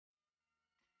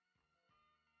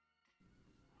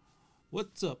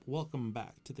What's up? Welcome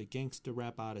back to the Gangsta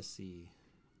Rap Odyssey.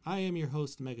 I am your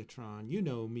host, Megatron. You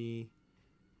know me.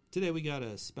 Today we got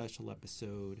a special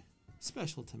episode.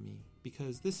 Special to me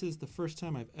because this is the first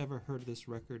time I've ever heard this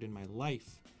record in my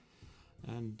life.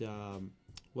 And,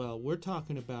 we're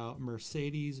talking about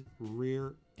Mercedes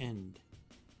Rear End.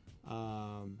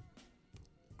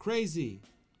 Crazy.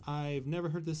 I've never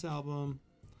heard this album.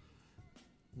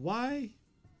 Why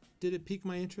did it pique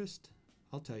my interest?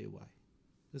 I'll tell you why.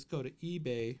 Let's go to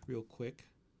eBay real quick.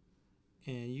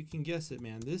 And you can guess it,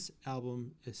 man. This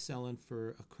album is selling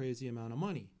for a crazy amount of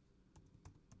money.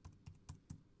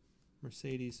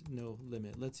 Mercedes No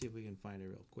Limit. Let's see if we can find it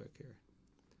real quick here.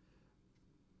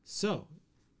 So,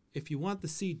 if you want the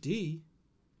CD,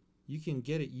 you can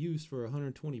get it used for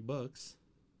 $120.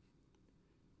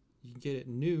 You can get it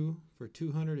new for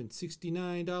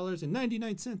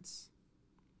 $269.99.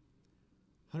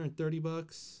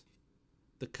 $130.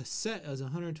 The cassette is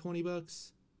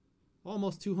 $120.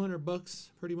 Almost $200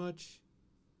 pretty much.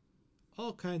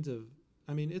 All kinds of,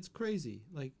 it's crazy.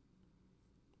 Like,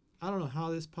 I don't know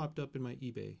how this popped up in my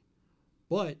eBay,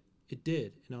 but it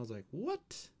did. And I was like,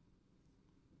 what?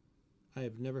 I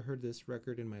have never heard this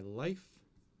record in my life.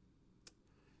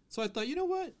 So I thought, you know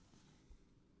what?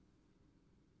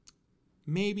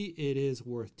 Maybe it is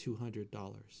worth $200.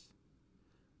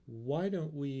 Why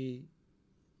don't we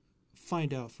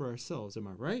find out for ourselves? Am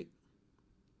I right?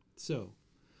 So,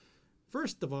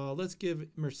 first of all, let's give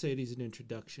Mercedes an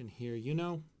introduction here.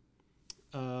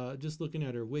 Just looking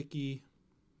at her wiki,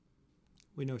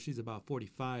 we know she's about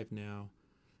 45 now,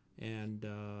 and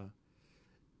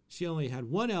she only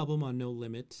had one album on No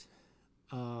Limit,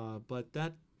 but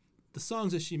the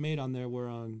songs that she made on there were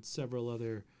on several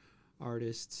other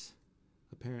artists,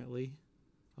 apparently,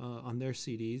 on their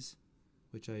CDs,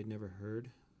 which I had never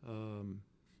heard.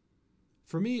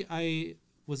 For me, I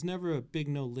was never a big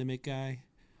No Limit guy.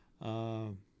 I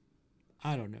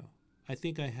don't know. I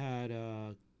think I had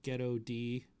Ghetto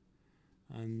D,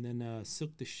 and then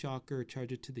Silk the Shocker,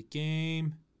 Charge It to the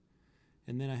Game,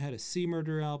 and then I had a C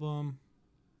Murder album.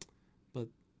 But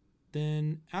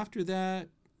then after that,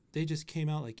 they just came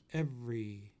out like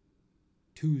every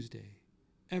Tuesday,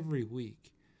 every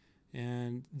week.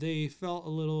 And they felt a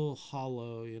little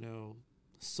hollow,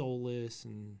 soulless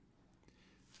and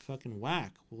fucking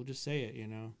whack. We'll just say it,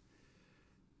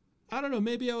 I don't know,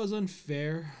 maybe I was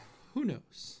unfair. Who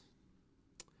knows?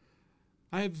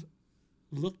 I've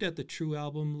looked at the True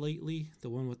album lately, the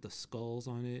one with the skulls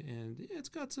on it, and it's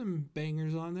got some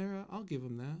bangers on there. I'll give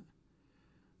them that.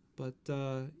 But,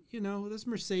 this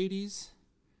Mercedes,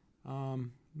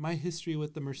 my history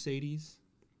with the Mercedes,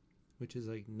 which is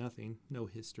like nothing, no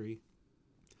history.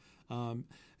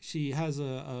 She has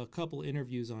a couple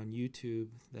interviews on YouTube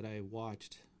that I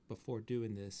watched before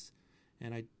doing this.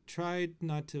 And I tried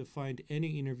not to find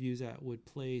any interviews that would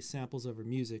play samples of her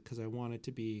music because I wanted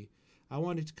to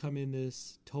come in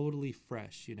this totally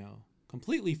fresh,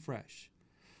 completely fresh.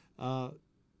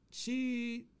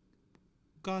 She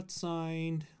got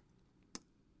signed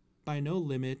by No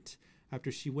Limit after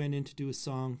she went in to do a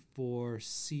song for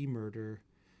C Murder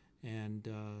and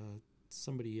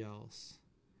somebody else.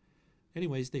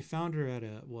 Anyways, they found her at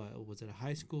a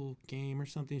high school game or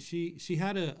something. She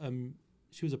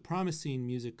was a promising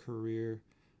music career,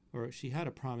 or she had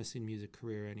a promising music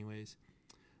career anyways.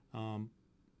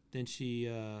 Then she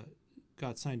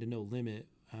got signed to No Limit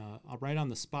right on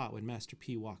the spot when Master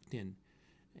P walked in.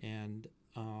 And,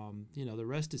 the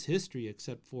rest is history,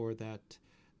 except for that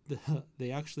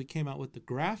they actually came out with the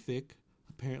graphic,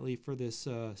 apparently, for this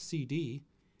CD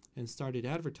and started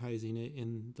advertising it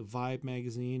in the Vibe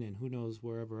magazine and who knows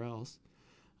wherever else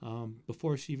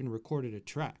before she even recorded a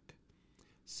track.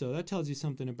 So that tells you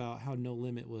something about how No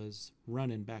Limit was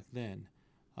running back then.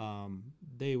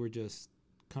 They were just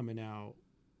coming out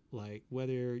like,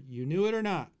 whether you knew it or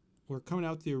not, we're coming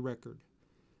out with your record.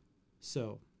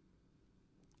 So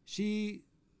she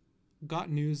got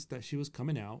news that she was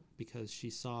coming out because she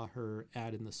saw her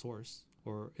ad in the Source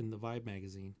or in the Vibe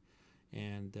magazine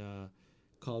and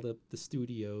called up the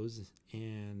studios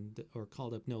or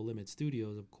called up No Limit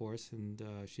Studios, of course. And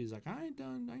she's like, I ain't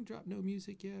dropped no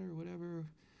music yet or whatever.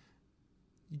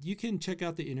 You can check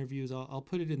out the interviews. I'll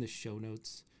put it in the show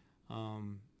notes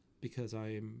because I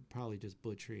am probably just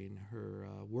butchering her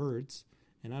words,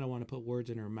 and I don't want to put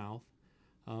words in her mouth.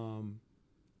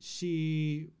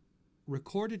 She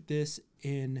recorded this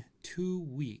in 2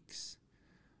 weeks.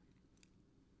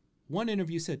 One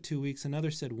interview said 2 weeks,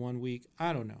 another said 1 week.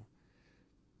 I don't know.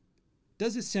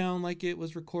 Does it sound like it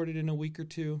was recorded in a week or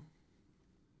two?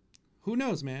 Who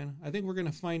knows, man? I think we're going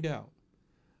to find out.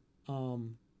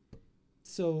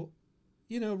 So,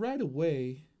 right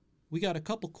away, we got a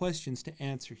couple questions to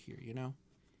answer here, you know?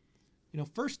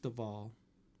 First of all,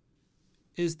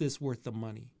 is this worth the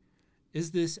money?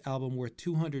 Is this album worth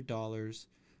 $200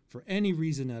 for any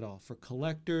reason at all? For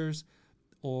collectors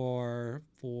or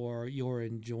for your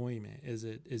enjoyment? Is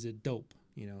it dope?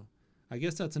 I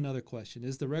guess that's another question.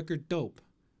 Is the record dope?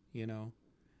 And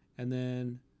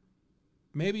then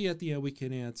maybe at the end we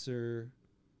can answer,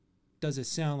 does it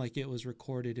sound like it was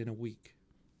recorded in a week?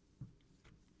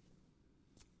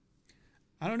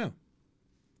 I don't know.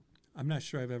 I'm not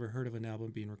sure I've ever heard of an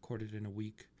album being recorded in a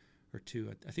week or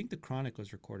two. I think The Chronic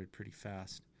was recorded pretty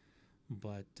fast,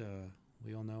 but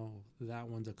we all know that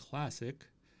one's a classic.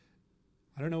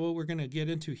 I don't know what we're going to get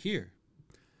into here,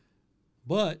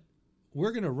 but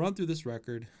we're going to run through this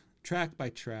record track by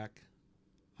track.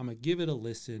 I'm going to give it a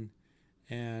listen,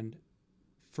 and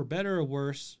for better or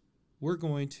worse, we're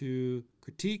going to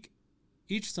critique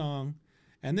each song,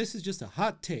 and this is just a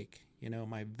hot take,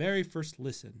 my very first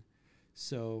listen.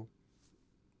 So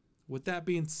with that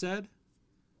being said,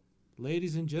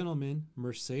 ladies and gentlemen,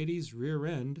 Mercedes Rear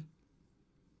End,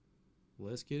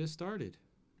 let's get it started.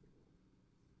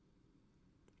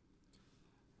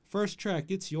 First track,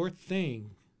 It's Your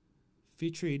Thing,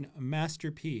 featuring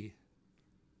Master P.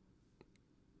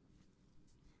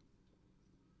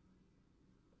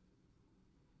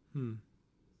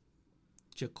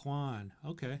 Jaquan,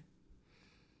 okay.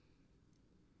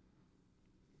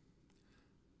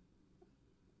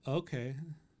 Okay,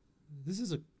 this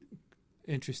is a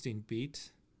interesting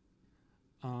beat.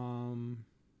 Man,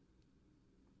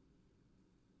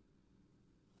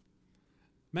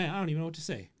 I don't even know what to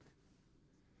say.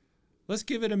 Let's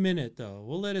give it a minute, though.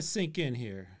 We'll let it sink in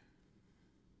here.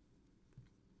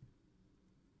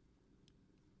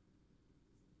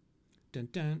 Dun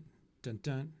dun dun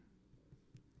dun.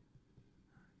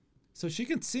 So she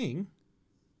can sing.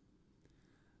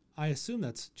 I assume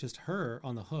that's just her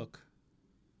on the hook.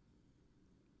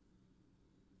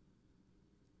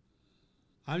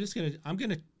 I'm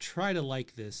gonna try to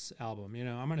like this album.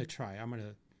 I'm gonna try. I'm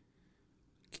gonna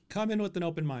come in with an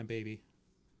open mind, baby.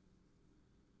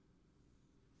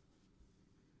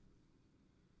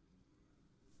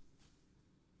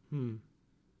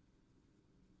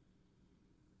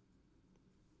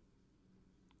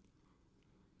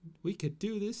 We could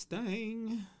do this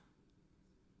thing.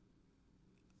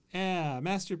 Yeah,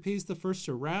 Master P's the first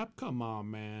to rap? Come on,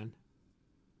 man.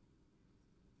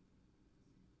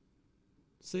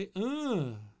 Say,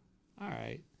 All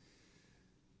right.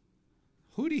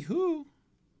 Hootie Hoo.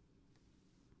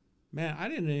 Man, I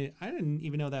didn't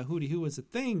even know that Hootie Hoo was a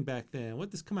thing back then. What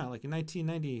did this come out like in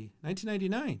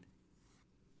 1999?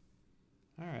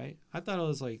 All right. I thought it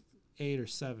was like 8 or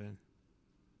 7.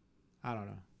 I don't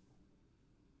know.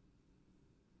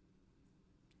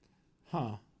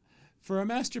 Huh. For a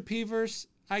Master P verse,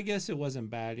 I guess it wasn't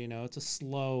bad, It's a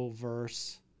slow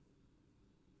verse.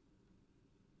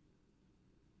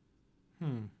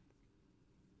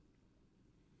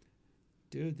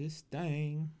 Do this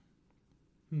thing.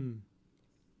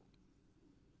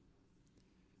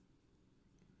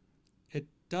 It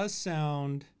does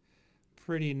sound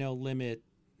pretty No Limit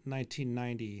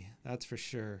 1990, that's for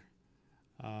sure.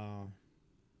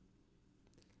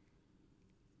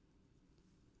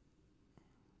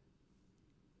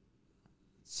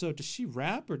 So does she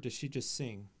rap or does she just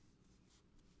sing?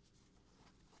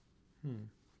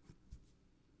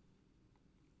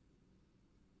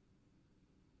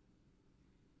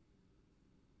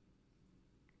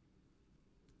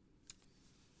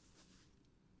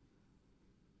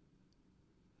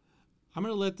 I'm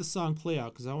going to let the song play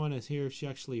out because I want to hear if she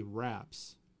actually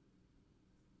raps.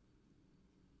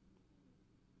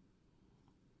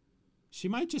 She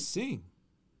might just sing.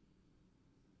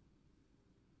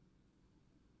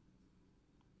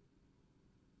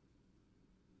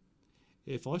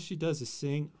 If all she does is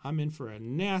sing, I'm in for a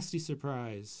nasty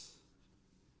surprise.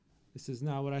 This is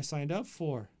not what I signed up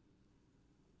for.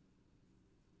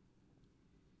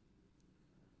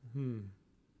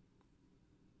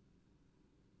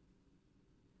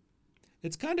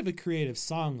 It's kind of a creative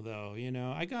song, though,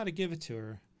 I got to give it to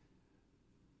her.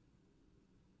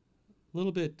 A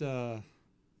little bit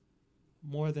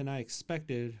more than I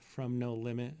expected from No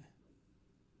Limit.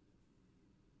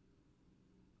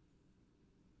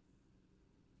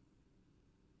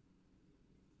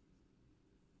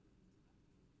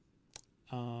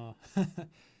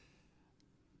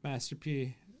 Master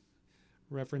P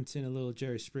referencing a little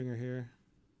Jerry Springer here.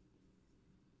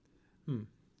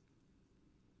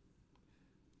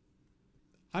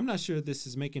 I'm not sure this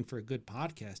is making for a good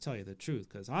podcast, tell you the truth,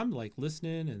 because I'm like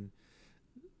listening and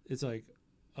it's like,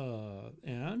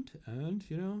 And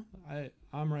you know,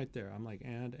 I'm right there. I'm like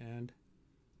and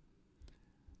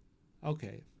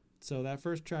okay. So that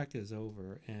first track is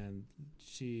over, and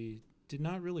she did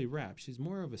not really rap. She's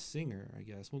more of a singer, I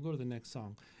guess. We'll go to the next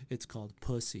song. It's called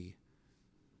Pussy.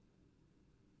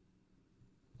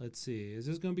 Let's see. Is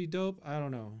this gonna be dope? I don't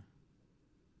know.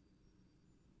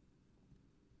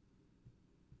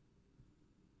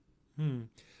 Hmm.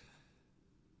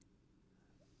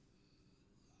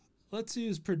 Let's see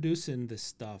who's producing this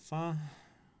stuff, huh?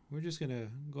 We're just gonna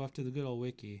go after the good old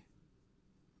wiki.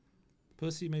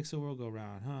 Pussy makes the world go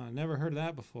round, huh? Never heard of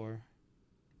that before.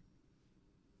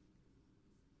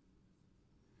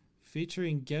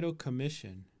 Featuring Ghetto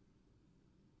Commission.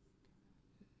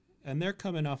 And they're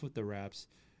coming off with the raps.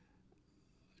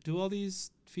 Do all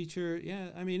these feature? Yeah,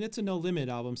 I mean, it's a No Limit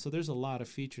album, so there's a lot of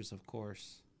features, of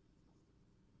course.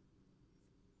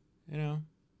 You know?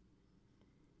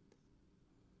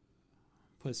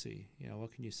 Pussy. You know,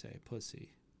 what can you say?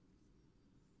 Pussy.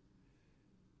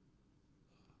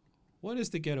 What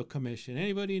is the Ghetto Commission?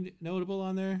 Anybody notable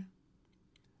on there?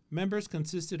 Members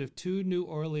consisted of two New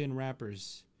Orleans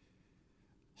rappers,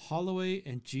 Holloway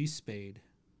and G Spade.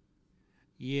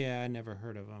 Yeah, I never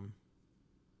heard of them.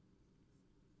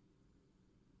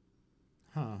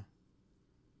 Huh.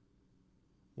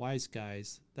 Wise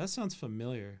Guys. That sounds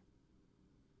familiar.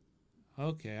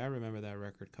 Okay, I remember that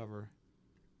record cover.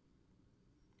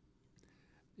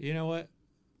 You know what?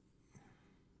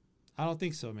 I don't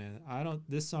think so, man. I don't.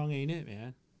 This song ain't it,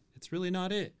 man. It's really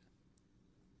not it.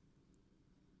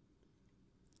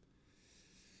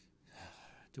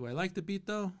 Do I like the beat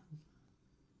though?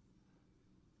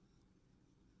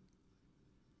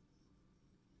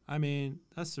 I mean,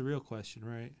 that's the real question,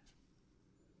 right?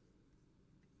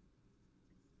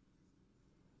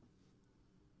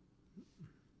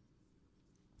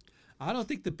 I don't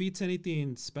think the beat's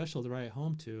anything special to write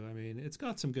home to. I mean, it's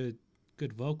got some good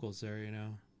vocals there, you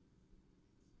know.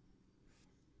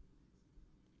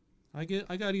 I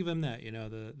got even that, you know,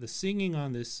 the singing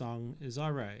on this song is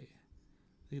all right.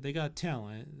 They got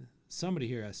talent. Somebody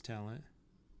here has talent.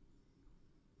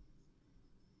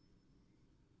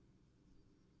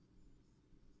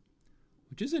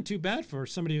 Which isn't too bad for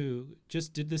somebody who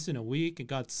just did this in a week and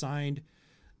got signed,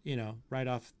 you know, right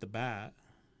off the bat.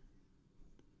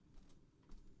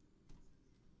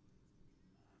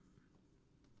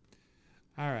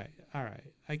 All right, all right.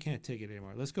 I can't take it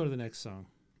anymore. Let's go to the next song.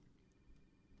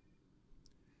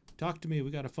 Talk to me.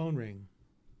 We got a phone ring.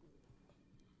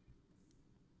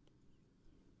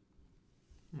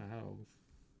 How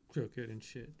crooked and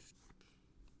shit.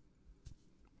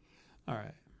 All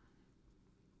right.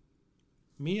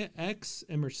 Mia X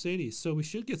and Mercedes. So we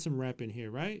should get some rap in here,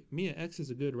 right? Mia X is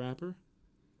a good rapper.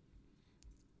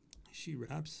 She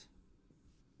raps.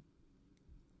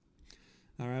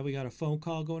 All right, we got a phone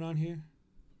call going on here.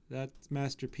 That's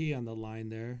Master P on the line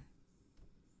there.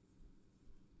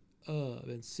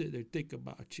 And sit there, think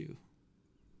about you.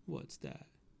 What's that?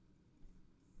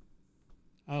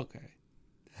 Okay.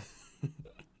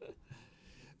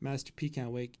 Master P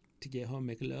can't wait to get home,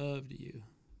 make love to you.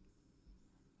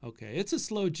 Okay, it's a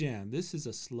slow jam. This is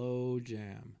a slow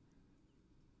jam.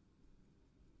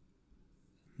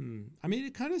 I mean,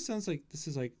 it kind of sounds like this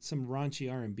is like some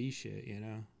raunchy R&B shit, you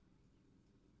know?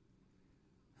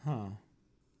 Huh.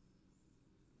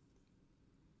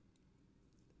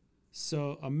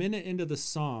 So a minute into the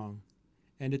song,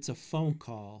 and it's a phone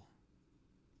call.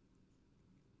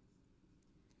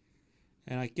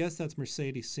 And I guess that's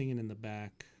Mercedes singing in the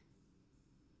back.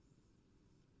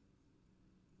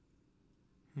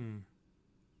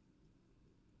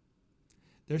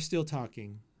 They're still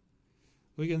talking.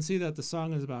 We can see that the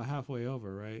song is about halfway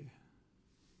over, right?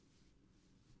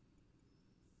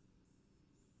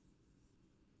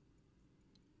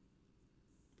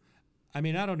 I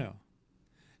mean, I don't know.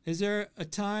 Is there a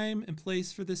time and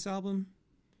place for this album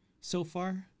so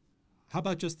far? How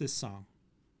about just this song?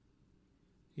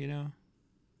 You know?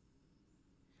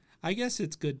 I guess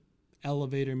it's good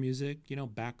elevator music, you know,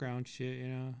 background shit, you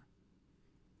know?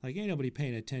 Like, ain't nobody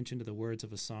paying attention to the words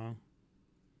of a song.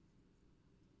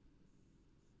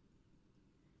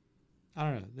 I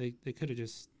don't know. They could have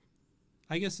just.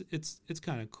 I guess it's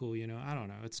kind of cool, you know. I don't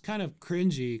know. It's kind of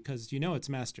cringy because you know it's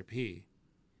Master P.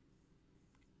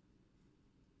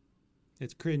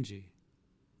 It's cringy.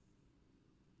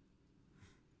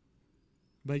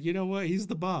 But you know what? He's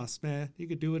the boss, man. He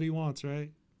could do what he wants,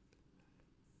 right?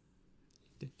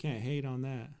 Can't hate on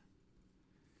that.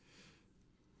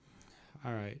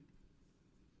 All right.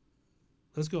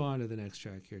 Let's go on to the next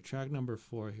track here. Track number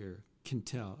 4 here. Can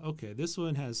tell. Okay, this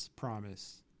one has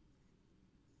promise.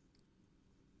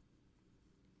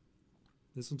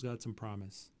 This one's got some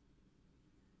promise.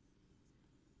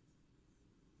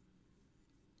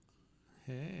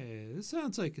 Hey, this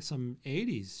sounds like some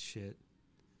 80s shit.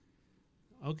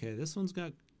 Okay, this one's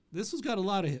got a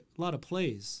lot of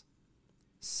plays.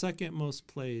 Second most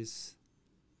plays.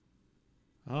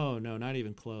 Oh no, not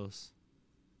even close.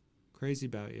 Crazy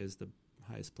About You is the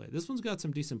highest play. This one's got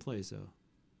some decent plays though.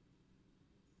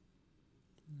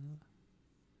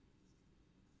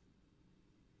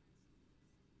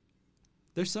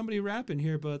 There's somebody rapping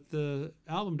here, but the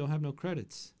album don't have no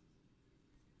credits.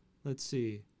 Let's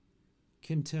see.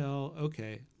 Quintel.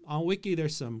 Okay. On Wiki,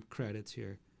 there's some credits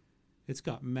here. It's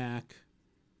got Mac,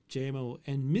 JMO,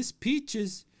 and Miss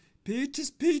Peaches.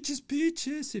 Peaches, Peaches,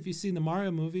 Peaches. If you've seen the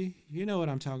Mario movie, you know what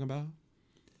I'm talking about.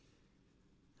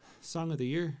 Song of the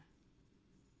Year.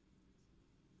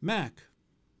 Mac.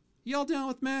 Y'all down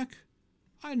with Mac?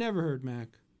 I never heard Mac.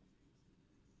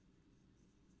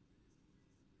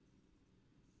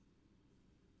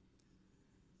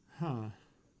 Huh.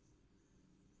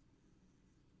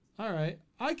 All right.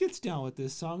 I gets down with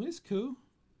this song. It's cool.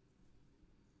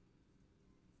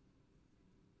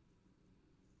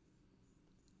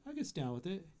 I gets down with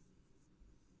it.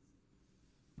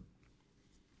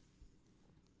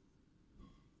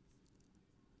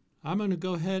 I'm going to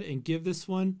go ahead and give this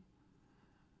one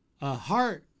a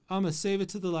heart. I'm going to save it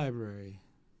to the library.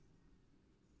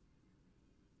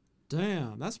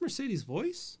 Damn, that's Mercedes'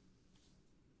 voice?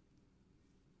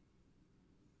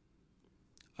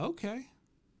 Okay.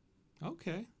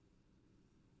 Okay.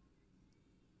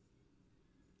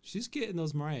 She's getting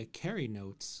those Mariah Carey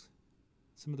notes.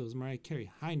 Some of those Mariah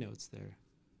Carey high notes there.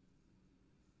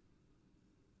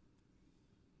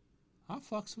 I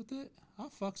fucks with it. I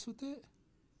fucks with it.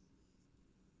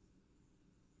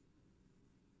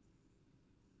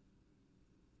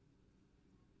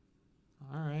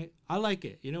 All right. I like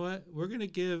it. You know what? We're going to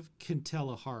give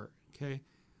Quintel a heart, okay,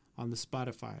 on the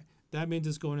Spotify. That means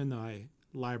it's going in the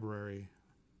library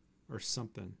or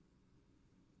something.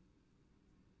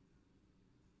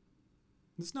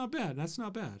 It's not bad. That's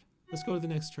not bad. Let's go to the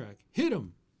next track. Hit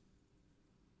 'em.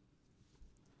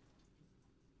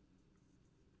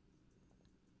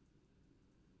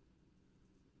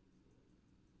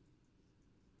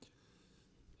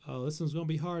 Oh, this one's going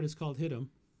to be hard. It's called Hit 'em.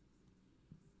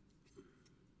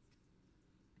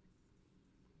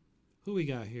 Who we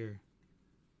got here?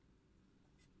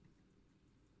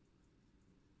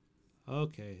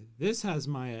 Okay, this has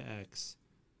Maya X.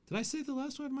 Did I say the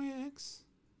last one Maya X?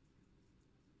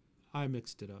 I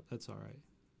mixed it up. That's all right.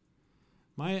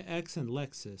 Maya X and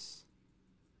Lexus.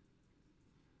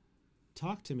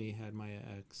 Talk to Me had Maya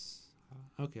X.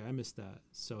 Okay, I missed that.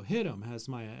 So Hit 'em has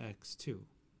Maya X too.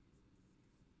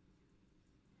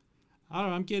 I don't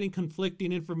know, I'm getting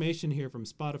conflicting information here from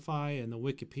Spotify and the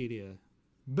Wikipedia.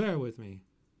 Bear with me.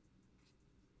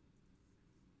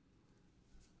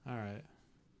 All right.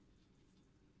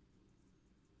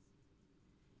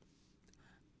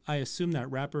 I assume that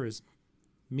rapper is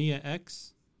Mia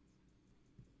X.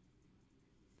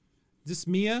 Is this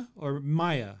Mia or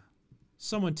Maya?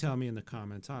 Someone tell me in the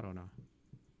comments. I don't know.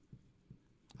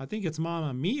 I think it's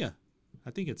Mama Mia.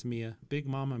 I think it's Mia. Big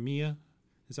Mama Mia.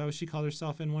 Is that what she called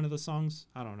herself in one of the songs?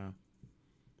 I don't know.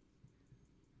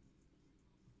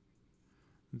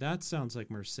 That sounds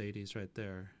like Mercedes right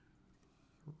there.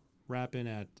 Rapping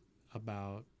at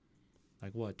about,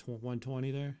 like what,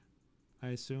 120 there? I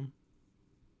assume.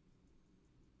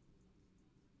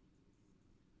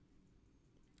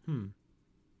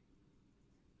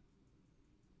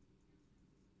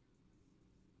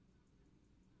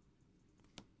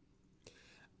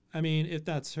 I mean, if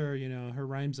that's her, you know, her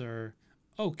rhymes are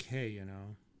okay, you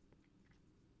know.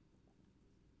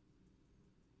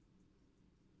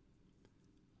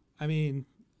 I mean,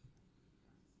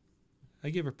 I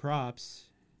give her props.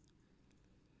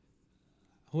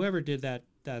 Whoever did that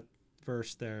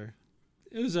verse there,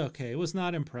 it was okay. It was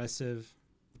not impressive.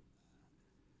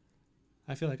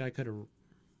 I feel like I could have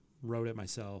wrote it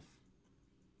myself.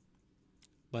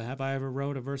 But have I ever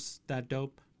wrote a verse that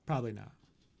dope? Probably not.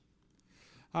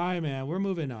 All right, man, we're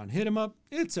moving on. Hit 'em up.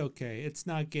 It's okay. It's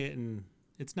not getting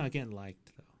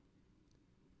liked though.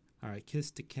 All right,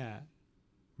 Kiss the Cat,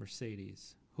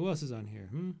 Mercedes. Who else is on here?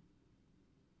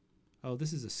 Oh,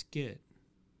 this is a skit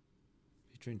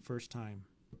featuring First Time.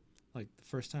 Like the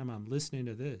first time I'm listening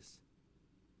to this.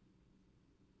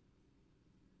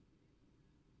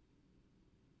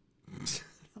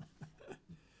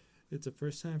 It's a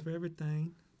first time for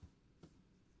everything.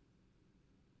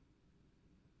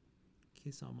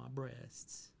 Kiss on my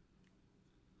breasts.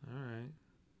 All right.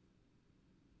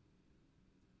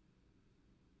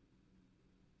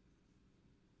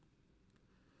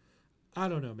 I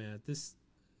don't know, man. This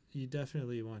you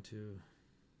definitely want to.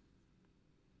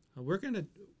 We're gonna,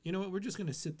 you know what? We're just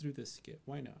gonna sit through this skit.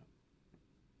 Why not?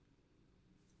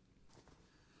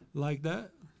 Like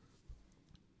that.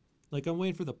 Like I'm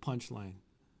waiting for the punchline.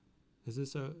 Is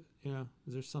this a,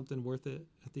 is there something worth it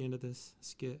at the end of this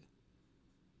skit?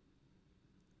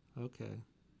 Okay.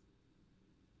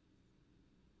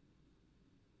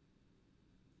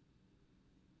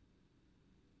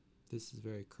 This is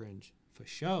very cringe. For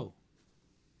show.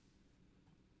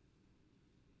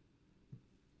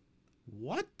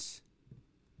 What?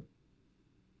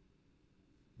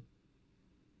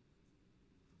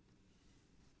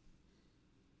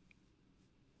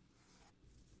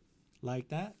 Like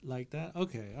that? Like that?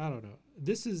 Okay, I don't know.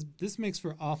 This makes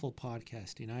for awful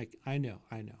podcasting. I know.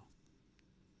 I know.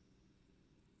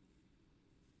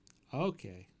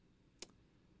 Okay.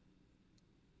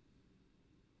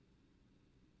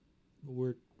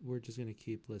 We're just going to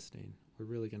keep listening. We're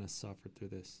really going to suffer through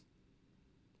this.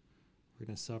 We're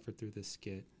going to suffer through this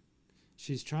skit.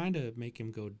 She's trying to make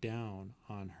him go down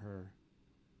on her,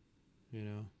 you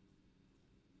know.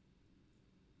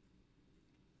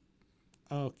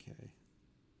 Okay.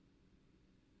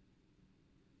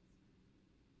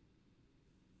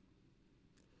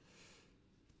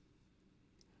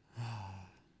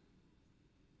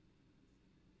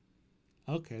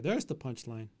 Okay, there's the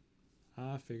punchline.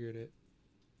 I figured it.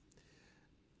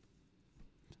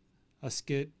 A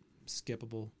skit,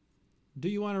 skippable. Do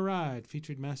You Want to Ride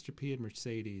featured Master P and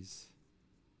Mercedes.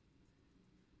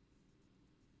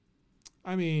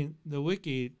 I mean, the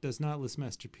wiki does not list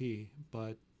Master P,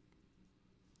 but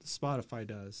Spotify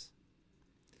does.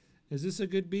 Is this a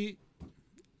good beat?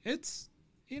 It's,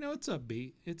 it's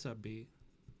upbeat. It's upbeat.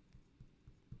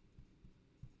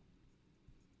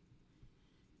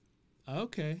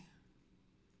 Okay.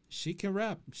 She can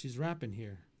rap. She's rapping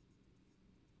here.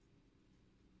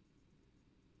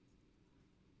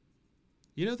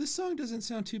 This song doesn't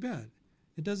sound too bad.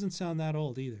 It doesn't sound that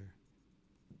old either.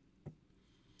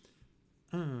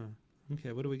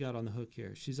 Okay, what do we got on the hook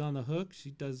here? She's on the hook. She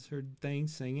does her thing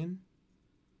singing.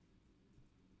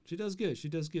 She does good. She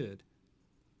does good.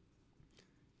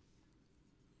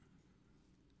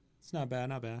 It's not bad,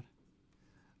 not bad.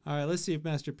 All right, let's see if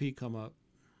Master P come up.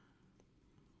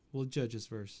 We'll judge his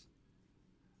verse.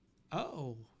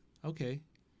 Oh, okay.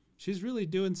 She's really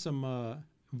doing some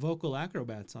vocal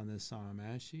acrobats on this song,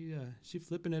 man. She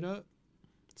flipping it up,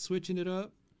 switching it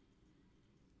up.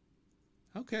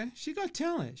 Okay, she got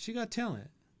talent. She got talent.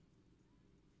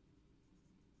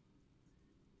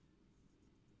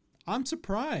 I'm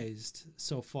surprised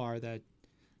so far that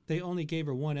they only gave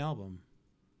her one album.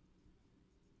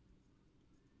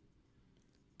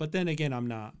 But then again, I'm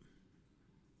not.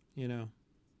 The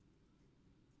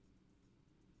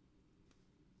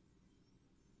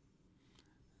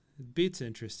beat's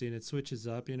interesting. It switches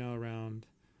up, around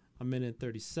a minute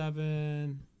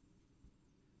 37.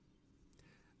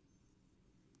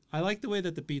 I like the way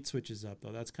that the beat switches up,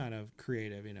 though. That's kind of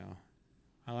creative,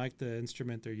 I like the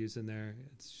instrument they're using there.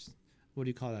 It's just, what do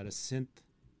you call that? A synth?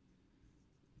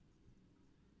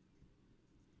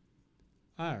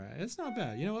 All right, it's not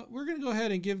bad. You know what? We're going to go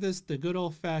ahead and give this the good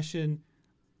old-fashioned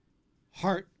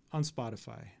heart on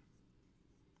Spotify.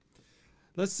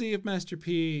 Let's see if Master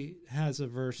P has a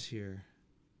verse here.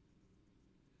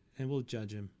 And we'll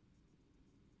judge him.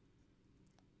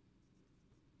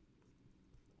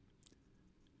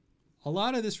 A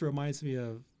lot of this reminds me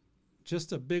of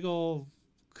just a big old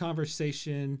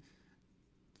conversation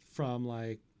from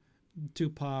like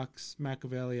Tupac's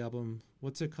Machiavelli album.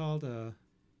 What's it called?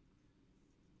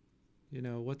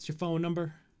 What's your phone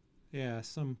number? Yeah,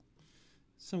 some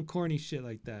corny shit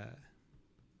like that.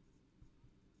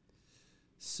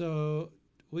 So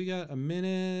we got a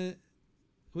minute.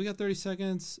 We got 30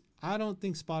 seconds. I don't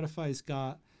think Spotify's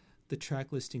got the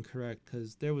track listing correct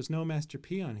because there was no Master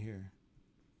P on here.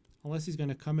 Unless he's going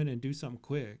to come in and do something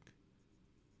quick.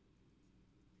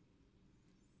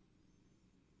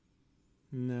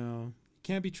 No.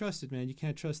 Can't be trusted, man. You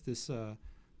can't trust this, the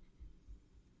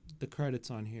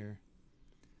credits on here.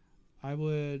 I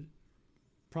would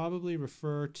probably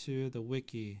refer to the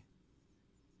wiki.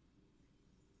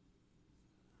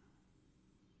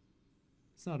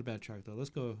 It's not a bad track, though. Let's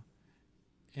go.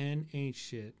 N ain't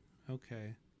shit.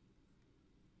 Okay.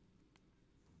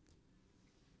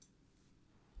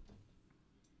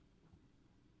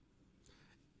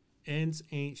 Ends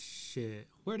ain't shit.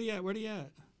 Where do you at? Where do you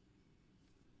at?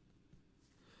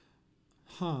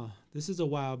 Huh. This is a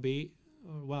wild beat.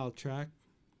 Or wild track.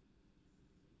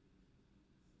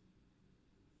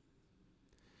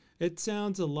 It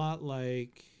sounds a lot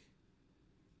like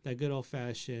that good old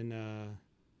fashioned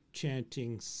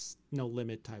chanting No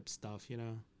Limit type stuff,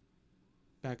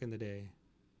 back in the day.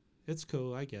 It's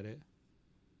cool. I get it.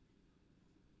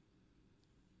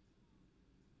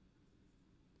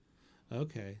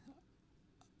 Okay.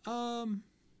 I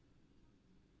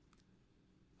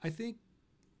think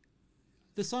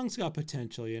the song's got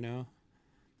potential.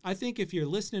 I think if you're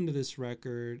listening to this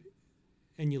record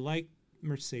and you like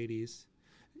Mercedes,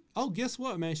 oh, guess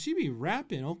what, man? She be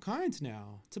rapping all kinds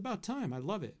now. It's about time. I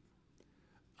love it.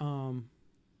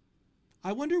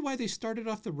 I wonder why they started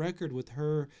off the record with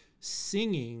her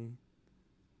singing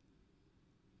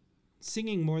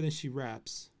more than she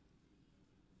raps.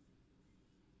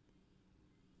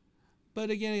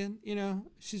 But again,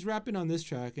 she's rapping on this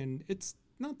track, and it's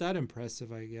not that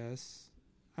impressive, I guess.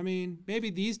 I mean,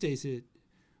 maybe these days it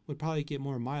would probably get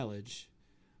more mileage.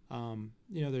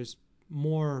 There's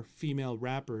more female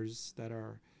rappers that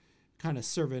are kind of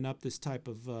serving up this type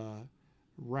of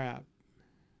rap.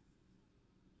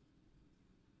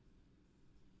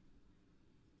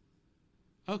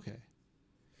 Okay.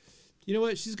 You know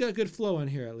what? She's got good flow on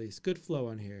here, at least. Good flow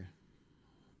on here.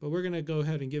 But we're going to go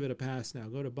ahead and give it a pass now.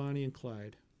 Go to Bonnie and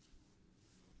Clyde.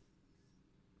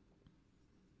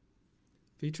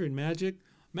 Featuring Magic.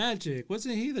 Magic.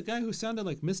 Wasn't he the guy who sounded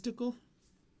like Mystical?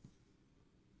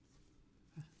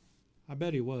 I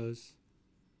bet he was.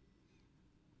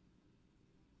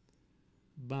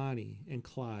 Bonnie and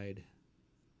Clyde.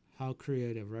 How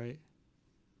creative, right?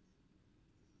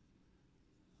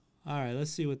 All right, let's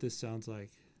see what this sounds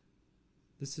like.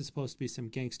 This is supposed to be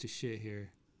some gangsta shit here.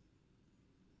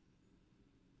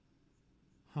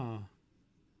 Huh.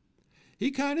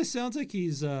 He kind of sounds like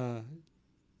he's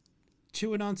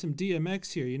chewing on some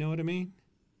DMX here, you know what I mean?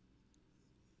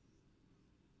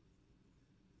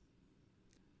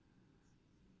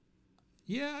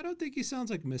 Yeah, I don't think he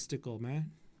sounds like Mystical, man.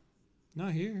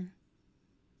 Not here.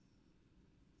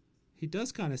 He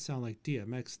does kind of sound like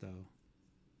DMX, though.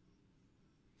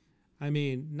 I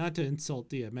mean, not to insult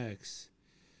DMX,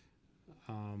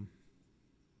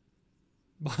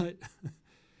 but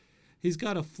he's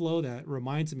got a flow that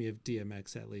reminds me of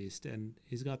DMX at least, and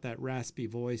he's got that raspy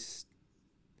voice.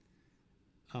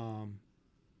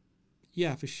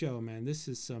 Yeah, for sure, man. This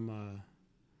is some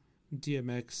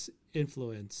DMX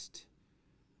influenced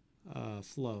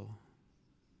flow.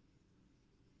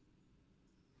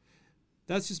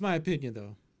 That's just my opinion,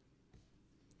 though.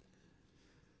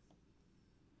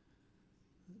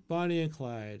 Bonnie and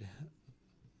Clyde.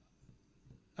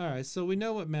 All right, so we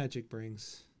know what Magic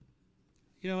brings.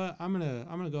 You know what? I'm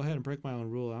gonna go ahead and break my own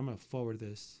rule. I'm gonna forward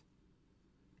this.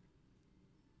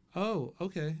 Oh,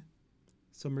 okay.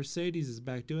 So Mercedes is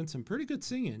back doing some pretty good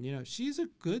singing. She's a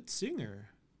good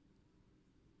singer.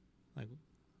 Like,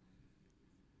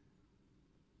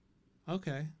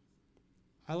 okay.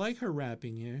 I like her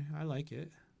rapping here. I like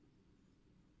it.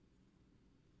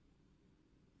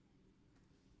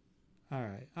 All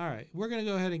right. All right. We're going to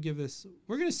go ahead and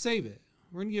we're going to save it.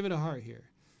 We're going to give it a heart here.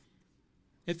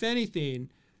 If anything,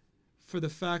 for the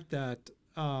fact that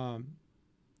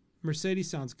Mercedes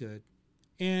sounds good.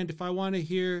 And if I want to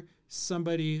hear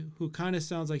somebody who kind of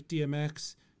sounds like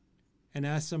DMX and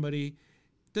ask somebody,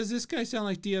 does this guy sound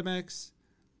like DMX?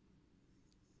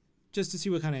 Just to see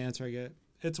what kind of answer I get.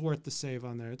 It's worth the save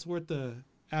on there. It's worth the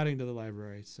adding to the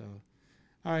library. So,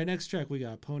 all right, next track we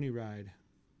got Pony Ride.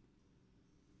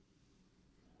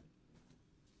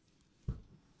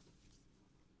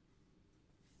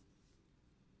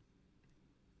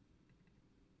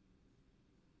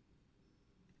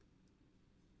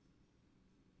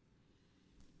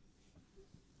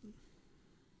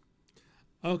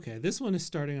 Okay, this one is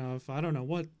starting off. I don't know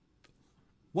what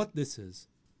this is.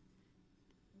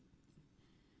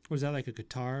 Was that like a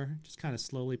guitar, just kind of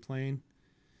slowly playing?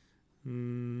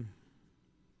 All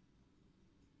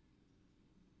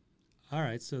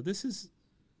right, so this is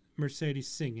Mercedes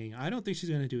singing. I don't think she's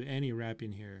going to do any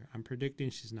rapping here. I'm predicting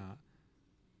she's not.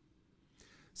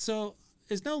 So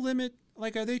is No Limit,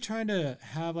 like, are they trying to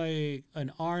have like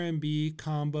an R&B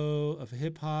combo of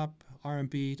hip hop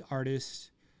R&B artists?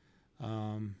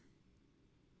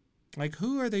 Like,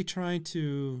 who are they trying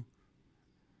to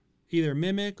either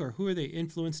mimic, or who are they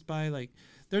influenced by? Like,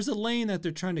 there's a lane that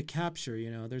they're trying to capture.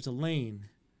 There's a lane,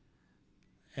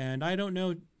 and I don't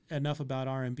know enough about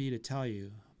R&B to tell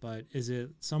you, but is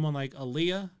it someone like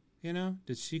Aaliyah?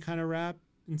 Did she kind of rap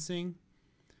and sing?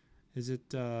 Is it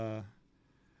that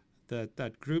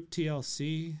group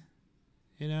TLC?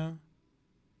 You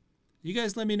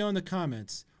guys let me know in the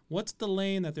comments. What's the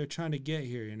lane that they're trying to get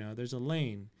here? There's a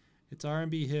lane. It's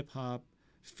R&B, hip hop,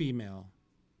 female.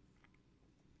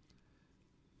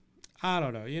 I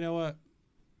don't know. You know what?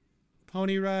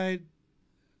 Pony Ride.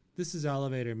 this is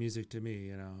elevator music to me,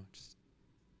 you know. Just,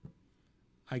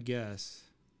 I guess.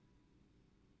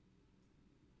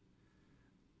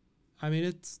 I mean,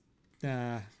 it's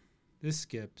this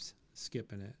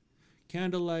skipping it.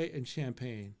 Candlelight and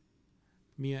Champagne,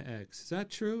 Mia X. Is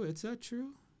that true? Is that true?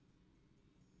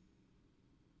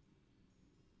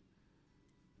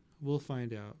 We'll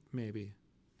find out, maybe.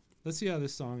 Let's see how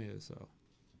this song is, though.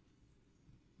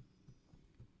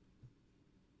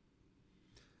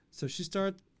 So she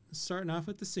starting off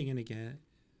with the singing again.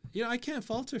 You know, I can't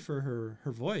fault her for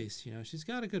her voice. You know, she's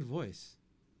got a good voice.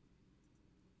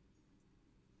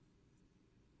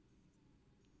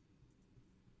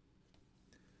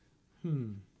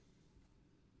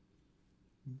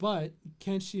 But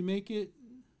can she make it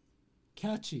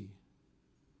catchy?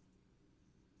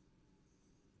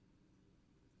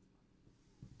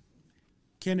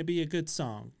 Can it be a good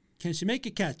song? Can she make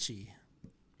it catchy?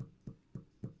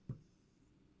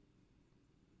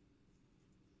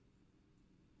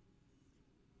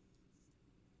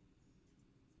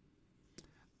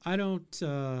 I don't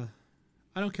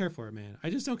care for it, man.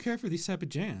 I just don't care for these type of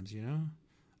jams, you know?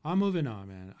 I'm moving on,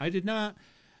 man. I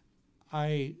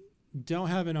don't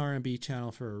have an R&B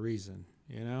channel for a reason,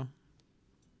 you know?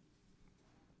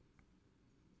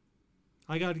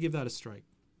 I got to give that a strike.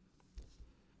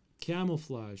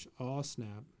 Camouflage. Oh,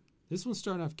 snap. This one's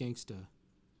starting off gangsta.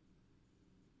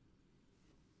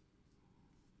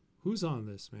 Who's on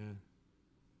this, man?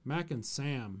 Mac and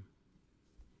Sam.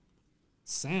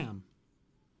 Sam.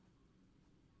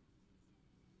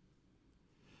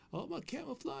 Oh, my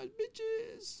camouflage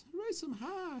bitches. Raise them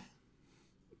high.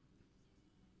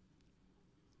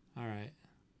 All right.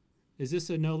 Is this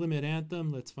a No Limit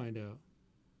anthem? Let's find out.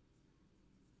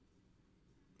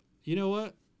 You know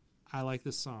what? I like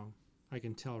this song. I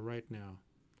can tell right now.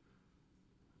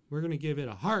 We're going to give it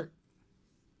a heart.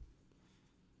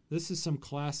 This is some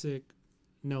classic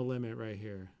No Limit right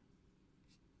here.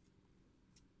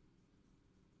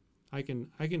 I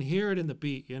can hear it in the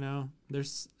beat, you know?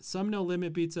 There's some No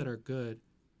Limit beats that are good.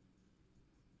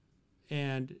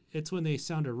 And it's when they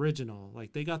sound original.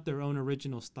 Like, they got their own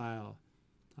original style.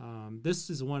 This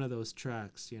is one of those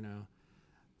tracks, you know?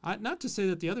 Not to say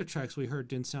that the other tracks we heard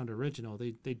didn't sound original.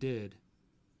 They did.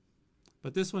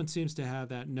 But this one seems to have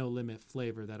that No Limit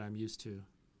flavor that I'm used to.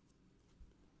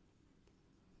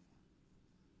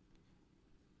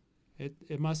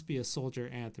 It must be a soldier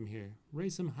anthem here.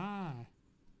 Raise 'em high.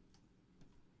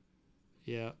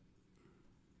 Yeah.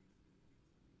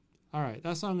 All right,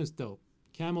 that song is dope.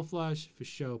 Camouflage for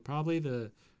show. Probably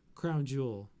the crown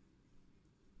jewel.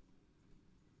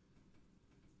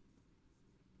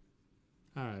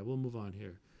 All right, we'll move on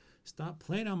here. Stop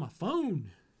playing on my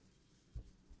phone.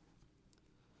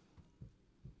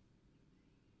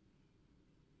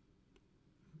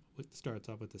 It starts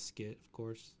off with a skit, of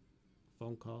course.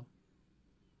 Phone call.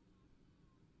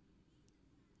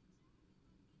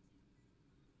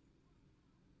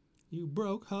 You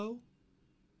broke hoe.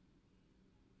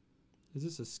 Is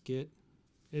this a skit?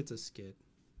 It's a skit.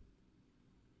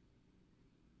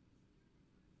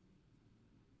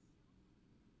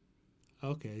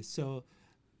 Okay, so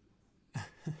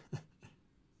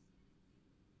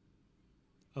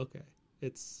okay.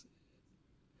 It's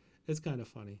kind of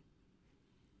funny.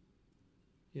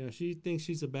 You know, she thinks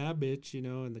she's a bad bitch, you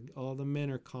know, and all the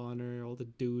men are calling her, all the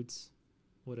dudes,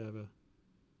 whatever.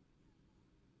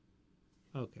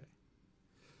 Okay.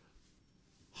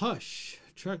 Hush,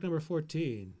 track number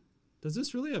 14. Does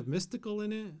this really have Mystical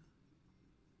in it?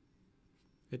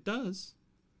 It does.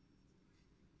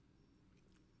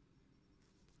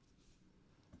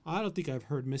 I don't think I've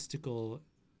heard Mystical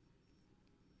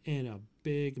in a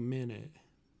big minute.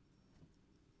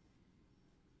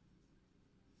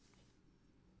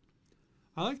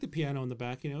 I like the piano in the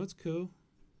back, you know, it's cool.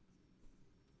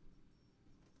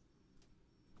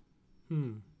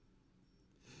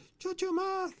 Shut your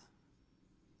mouth!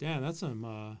 Damn, that's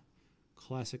some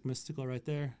classic Mystical right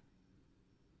there.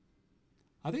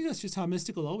 I think that's just how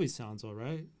Mystical always sounds, all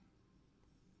right?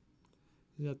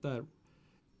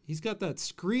 He's got that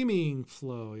screaming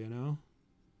flow, you know?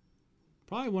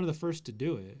 Probably one of the first to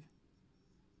do it.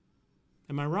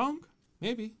 Am I wrong?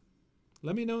 Maybe.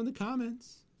 Let me know in the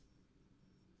comments.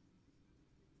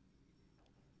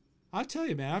 I'll tell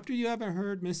you, man, after you haven't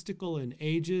heard Mystical in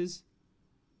ages,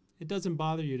 it doesn't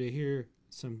bother you to hear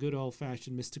some good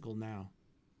old-fashioned Mystical now.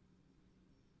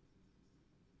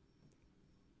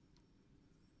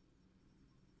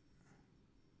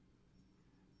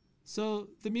 So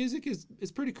the music is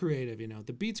pretty creative, you know.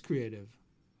 The beat's creative.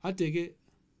 I dig it.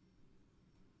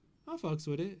 I fucks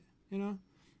with it, you know.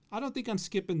 I don't think I'm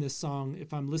skipping this song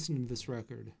if I'm listening to this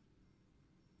record.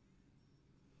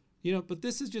 But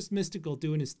this is just Mystical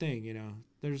doing his thing.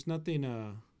 There's nothing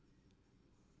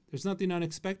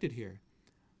unexpected here.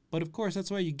 But of course,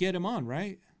 that's why you get him on,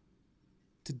 right?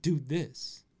 To do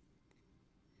this.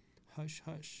 Hush,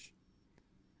 hush.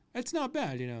 It's not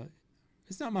bad,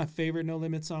 It's not my favorite No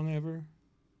Limit song ever.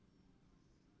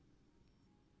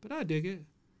 But I dig it.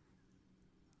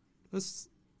 Let's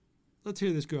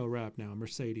hear this girl rap now,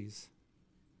 Mercedes.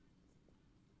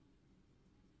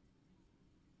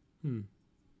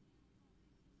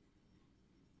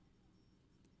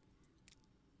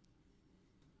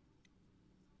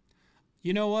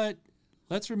 You know what?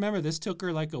 Let's remember this took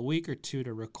her like a week or two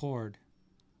to record.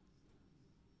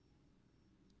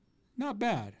 Not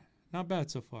bad. Not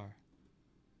bad so far.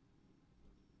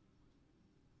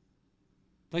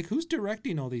 Like, who's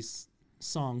directing all these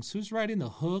songs? Who's writing the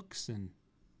hooks? And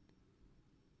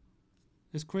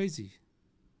it's crazy.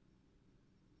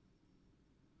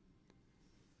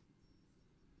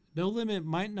 No Limit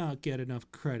might not get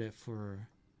enough credit for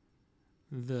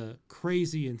the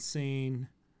crazy, insane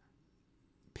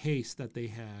pace that they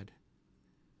had.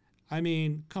 I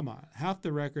mean, come on. Half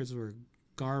the records were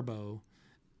Garbo.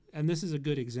 And this is a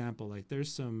good example. Like, there's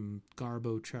some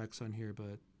Garbo tracks on here,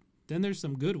 but then there's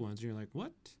some good ones. And you're like,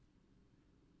 what?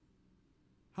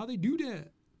 How they do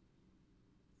that?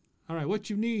 All right, what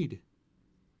you need?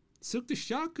 Silk the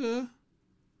Shaka.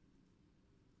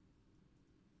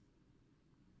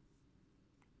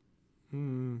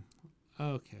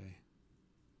 Okay.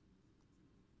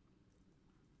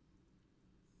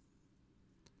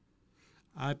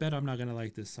 I bet I'm not going to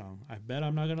like this song. I bet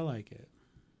I'm not going to like it.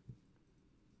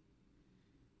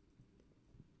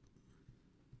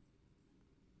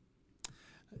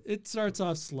 It starts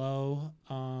off slow.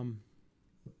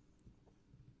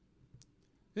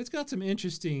 It's got some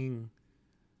interesting,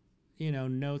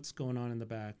 notes going on in the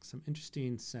back. Some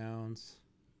interesting sounds.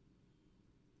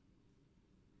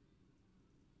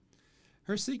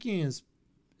 Her singing is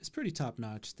pretty top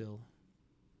notch still.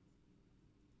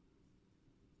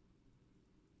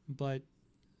 But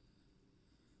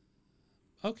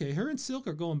okay, her and Silk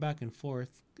are going back and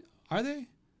forth. Are they?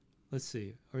 Let's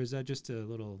see. Or is that just a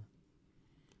little...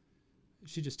 Is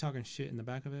she just talking shit in the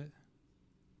back of it?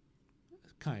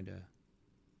 Kinda.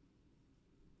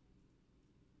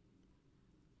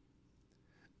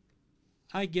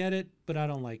 I get it, but I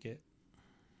don't like it.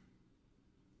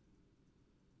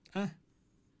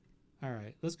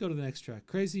 Alright, let's go to the next track.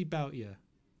 Crazy Bout Ya.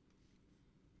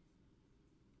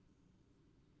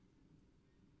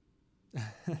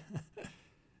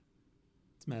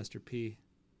 It's Master P.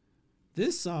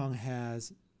 This song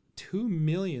has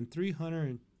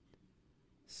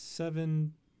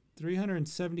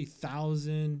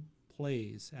 2,370,000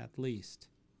 plays at least.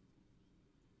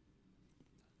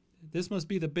 This must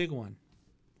be the big one.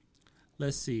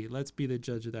 Let's see. Let's be the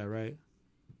judge of that, right?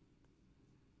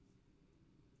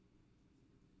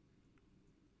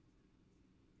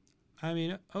 I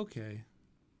mean, okay.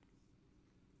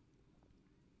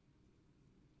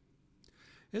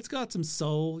 It's got some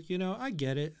soul, I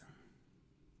get it.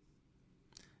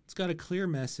 It's got a clear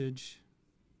message.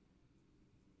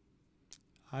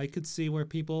 I could see where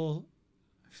people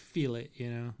feel it,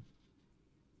 I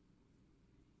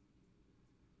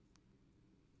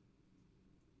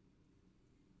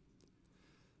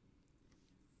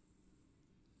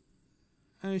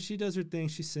mean, she does her thing.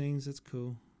 She sings. That's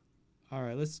cool. All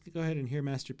right, let's go ahead and hear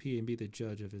Master P and be the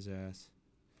judge of his ass.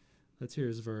 Let's hear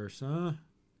his verse, huh?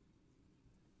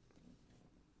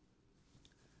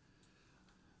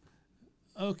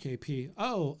 Okay, P.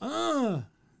 Oh,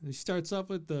 he starts off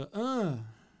with the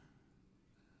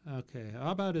Okay,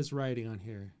 how about his writing on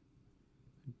here?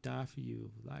 Die for you,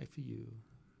 lie for you.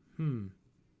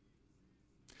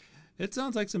 It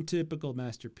sounds like some typical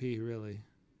Master P, really.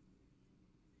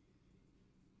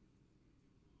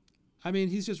 I mean,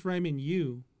 he's just rhyming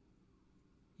you.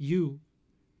 A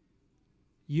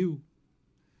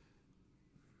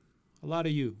lot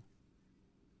of you.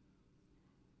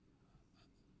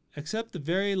 Except the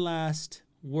very last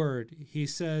word. He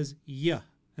says yeah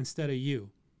instead of you.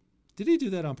 Did he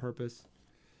do that on purpose?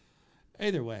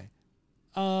 Either way.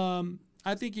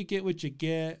 I think you get what you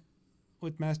get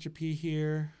with Master P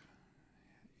here.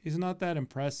 He's not that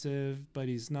impressive, but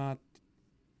he's not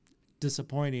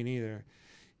disappointing either.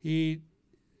 He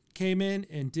came in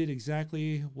and did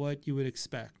exactly what you would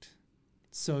expect.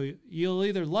 So you'll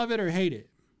either love it or hate it.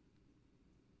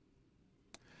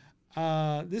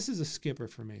 This is a skipper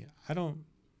for me. I don't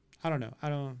know.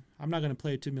 I'm not going to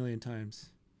play it 2 million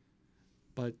times.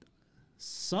 But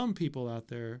some people out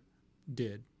there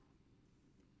did.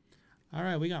 All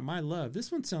right, we got My Love.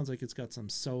 This one sounds like it's got some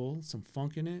soul, some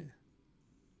funk in it.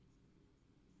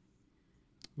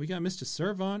 We got Mr.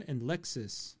 Servon and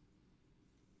Lexus.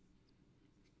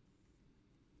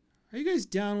 Are you guys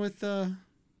down with Mr.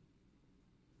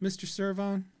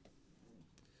 Servon?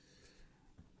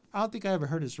 I don't think I ever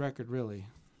heard his record, really.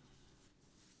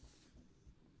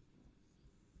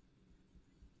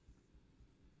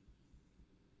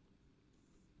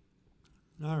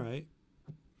 All right.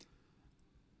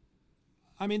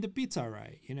 I mean, the beat's all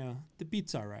right, you know. The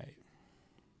beat's all right.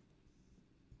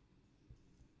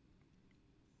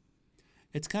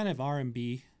 It's kind of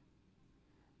R&B,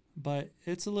 but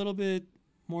it's a little bit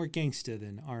more gangsta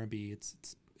than R&B.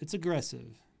 It's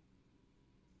aggressive.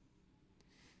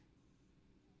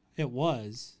 It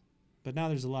was, but now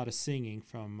there's a lot of singing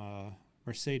from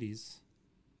Mercedes.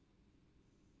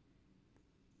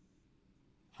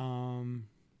 All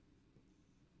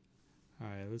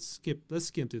right, let's skip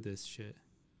through this shit.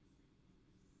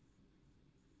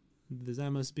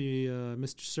 That must be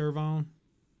Mr. Servon.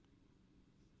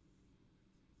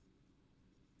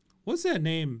 What's that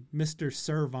name, Mr.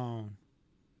 Servon?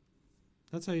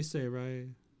 That's how you say it, right?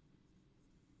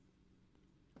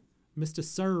 Mr.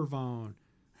 Servon.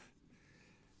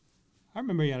 I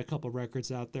remember he had a couple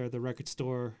records out there at the record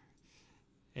store,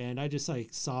 and I just like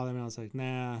saw them and I was like,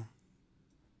 nah.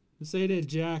 Say it,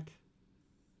 Jack.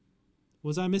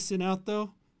 Was I missing out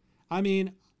though? I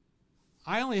mean,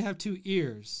 I only have 2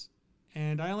 ears,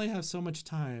 and I only have so much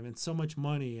time and so much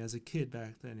money as a kid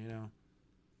back then, you know.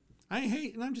 I ain't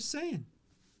hating, I'm just saying.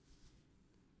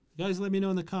 You guys let me know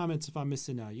in the comments if I'm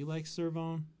missing out. You like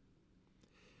Servon?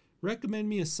 Recommend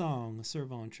me a song, a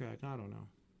Servon track. I don't know.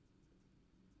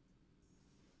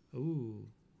 Ooh,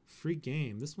 free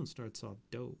game. This one starts off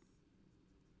dope.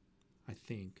 I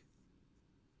think.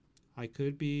 I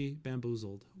could be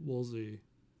bamboozled. Woolsey.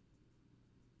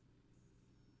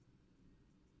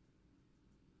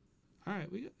 All right,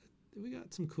 we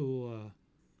got some cool.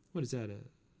 What is that? A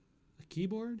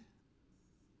keyboard?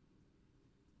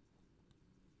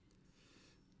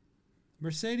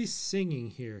 Mercedes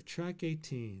singing here, track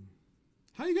 18.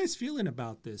 How are you guys feeling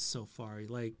about this so far?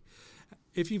 Like,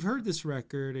 if you've heard this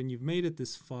record and you've made it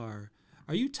this far,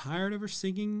 are you tired of her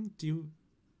singing? Do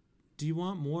you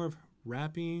want more of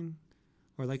rapping?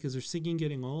 Or like, is her singing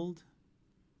getting old?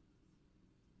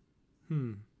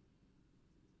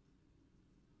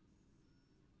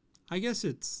 I guess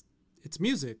it's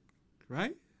music,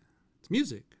 right? It's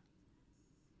music.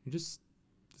 That's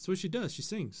what she does. She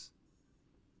sings.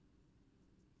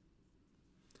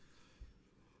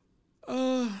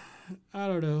 I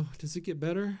don't know. Does it get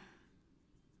better?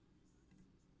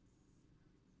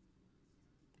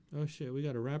 Oh shit, we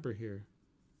got a rapper here.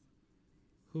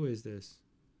 Who is this?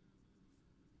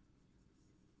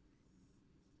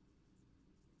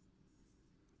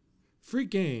 Free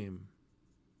game.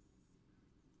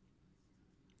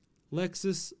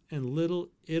 Lexus and Little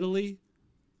Italy.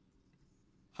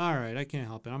 Alright, I can't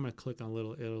help it. I'm going to click on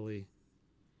Little Italy.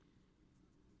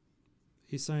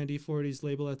 He signed E40's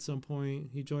label at some point.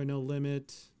 He joined No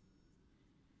Limit.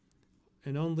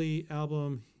 An only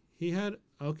album he had.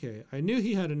 Okay, I knew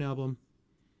he had an album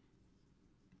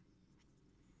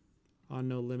on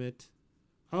No Limit.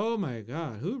 Oh my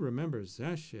god, who remembers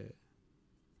that shit?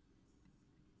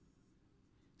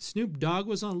 Snoop Dogg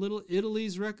was on Little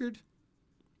Italy's record?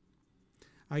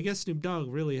 I guess Snoop Dogg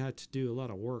really had to do a lot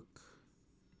of work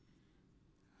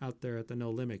out there at the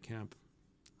No Limit camp.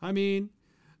 I mean,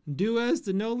 do as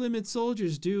the No Limit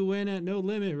soldiers do when at No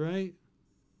Limit, right?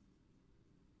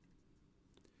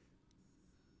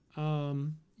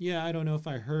 Yeah, I don't know if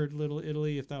I heard Little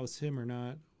Italy, if that was him or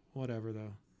not. Whatever,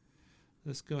 though.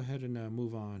 Let's go ahead and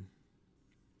move on.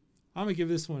 I'm going to give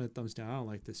this one a thumbs down. I don't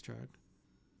like this track.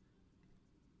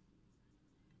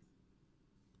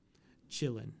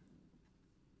 Chillin'.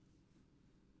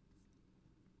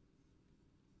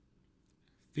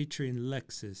 Featuring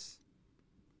Lexus.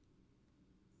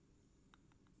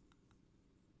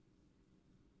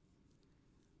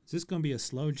 Is this going to be a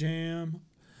slow jam?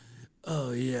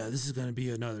 Oh yeah, this is going to be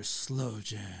another slow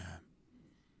jam.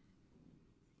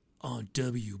 On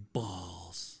W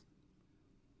Balls.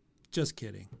 Just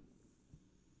kidding.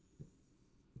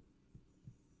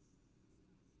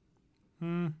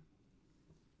 I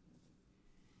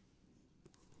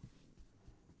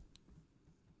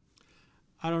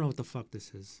don't know what the fuck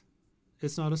this is.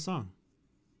 It's not a song.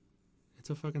 It's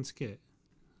a fucking skit.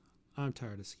 I'm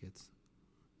tired of skits.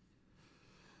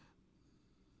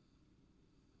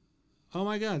 Oh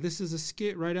my god, this is a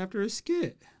skit right after a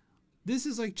skit. This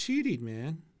is like cheating,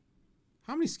 man.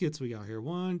 How many skits we got here?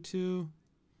 1, 2,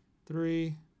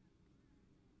 3.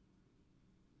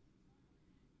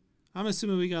 I'm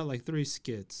assuming we got like 3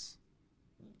 skits.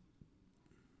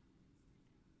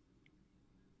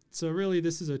 So really,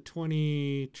 this is a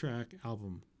 20-track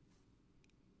album.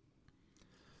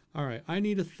 All right, I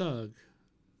Need a Thug.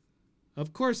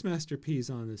 Of course Master P's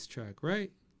on this track,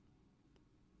 right?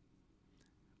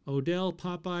 Odell,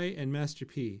 Popeye, and Master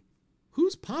P.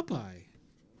 Who's Popeye?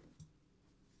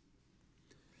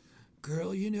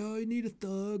 Girl, you know I need a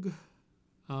thug.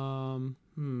 I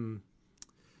don't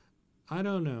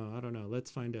know.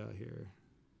 Let's find out here.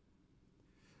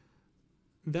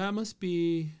 That must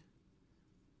be...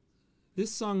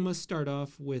 This song must start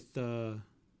off with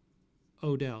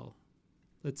Odell.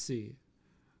 Let's see.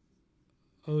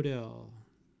 Odell.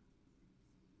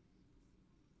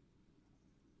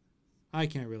 I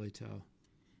can't really tell.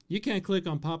 You can't click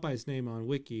on Popeye's name on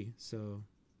Wiki, so...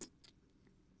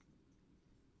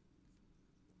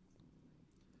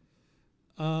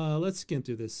 let's skim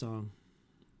through this song.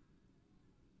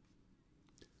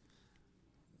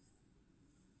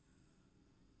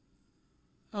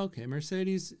 Okay,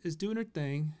 Mercedes is doing her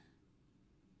thing.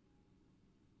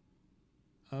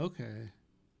 Okay.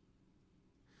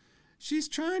 She's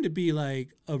trying to be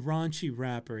like a raunchy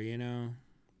rapper, you know?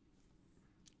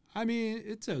 I mean,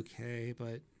 it's okay,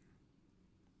 but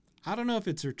I don't know if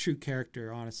it's her true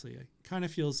character, honestly. It kind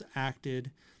of feels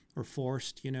acted or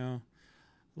forced, you know?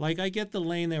 Like, I get the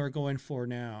lane they were going for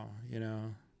now, you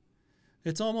know?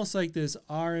 It's almost like this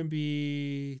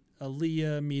R&B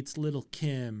Aaliyah meets Little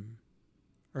Kim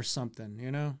or something, you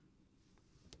know?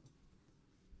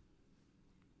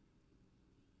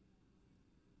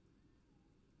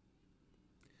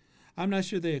 I'm not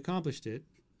sure they accomplished it.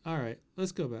 All right,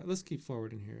 let's go back. Let's keep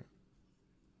forward in here.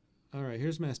 All right,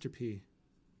 here's Master P.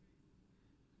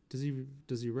 Does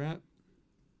he rap?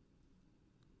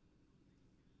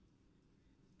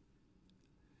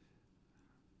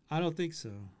 I don't think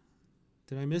so.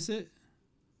 Did I miss it?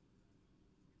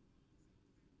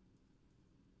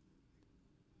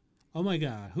 Oh my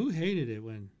God, who hated it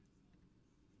when...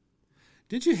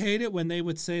 Did you hate it when they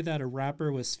would say that a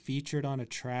rapper was featured on a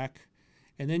track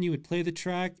and then you would play the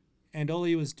track and all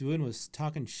he was doing was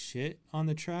talking shit on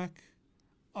the track?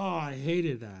 Oh, I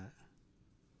hated that.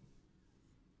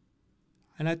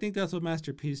 And I think that's what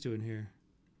Master P's doing here.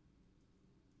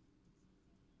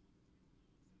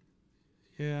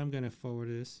 Yeah, I'm going to forward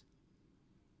this.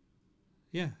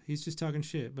 Yeah, he's just talking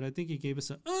shit, but I think he gave us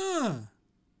a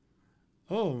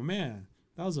Oh man,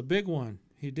 that was a big one.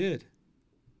 He did.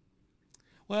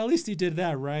 Well, at least he did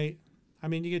that, right? I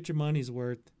mean, you get your money's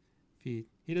worth. If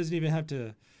he doesn't even have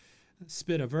to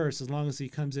spit a verse as long as he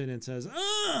comes in and says,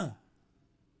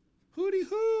 hootie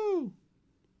hoo.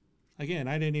 Again,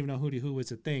 I didn't even know hootie hoo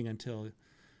was a thing until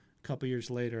a couple years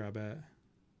later, I bet.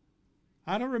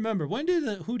 I don't remember. When did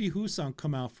the hootie hoo song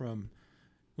come out from?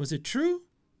 Was it True?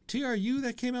 TRU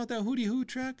that came out that hootie hoo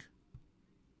track?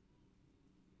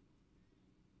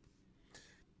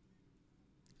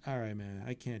 All right, man.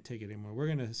 I can't take it anymore. We're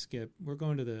going to skip. We're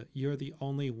going to the You're the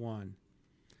Only One.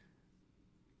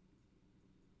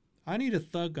 I Need a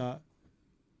Thug got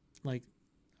like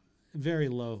very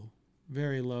low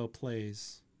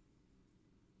plays.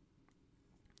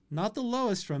 Not the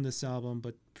lowest from this album,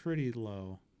 but pretty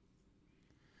low.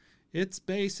 It's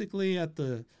basically at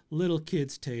the little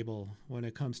kids table when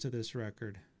it comes to this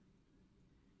record.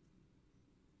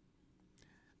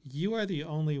 You Are the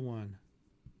Only One.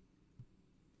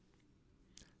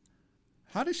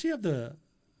 How does she have the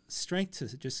strength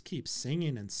to just keep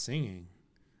singing and singing?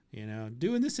 You know,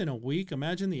 doing this in a week,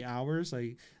 imagine the hours.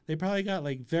 Like, they probably got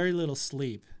like very little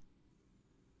sleep.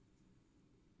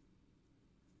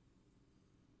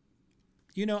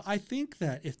 You know, I think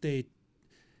that if they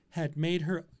had made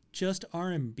her just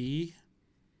R&B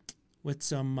with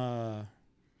some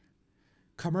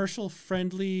commercial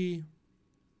friendly,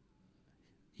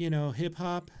 you know, hip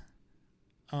hop,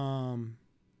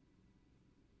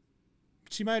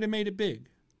 she might have made it big.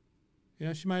 You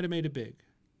know, she might have made it big.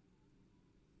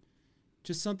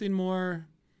 Just something more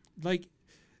like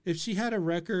if she had a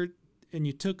record and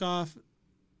you took off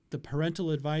the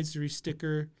parental advisory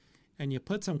sticker and you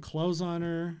put some clothes on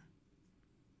her,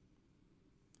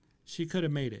 she could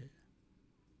have made it.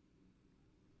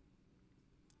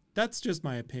 That's just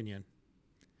my opinion.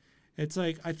 It's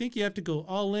like, I think you have to go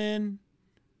all in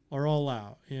or all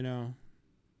out, you know.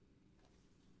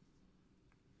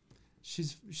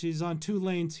 She's on two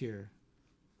lanes here.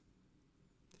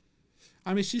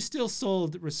 I mean, she still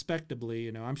sold respectably,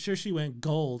 you know. I'm sure she went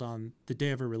gold on the day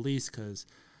of her release because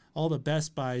all the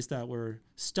Best Buys that were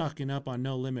stocking up on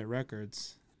No Limit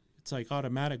Records, it's like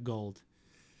automatic gold.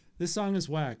 This song is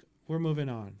whack. We're moving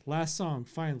on. Last song,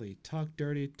 finally, Talk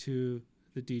Dirty to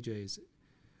the DJs.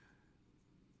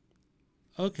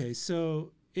 Okay,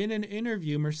 so in an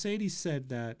interview, Mercedes said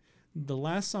that The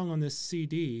last song on this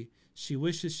CD, she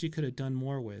wishes she could have done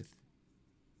more with.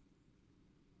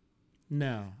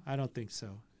 No, I don't think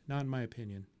so. Not in my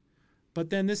opinion. But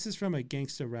then this is from a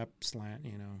gangsta rap slant,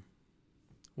 you know.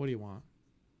 What do you want?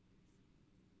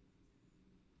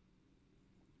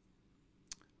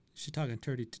 She's talking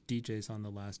dirty to DJs on the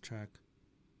last track.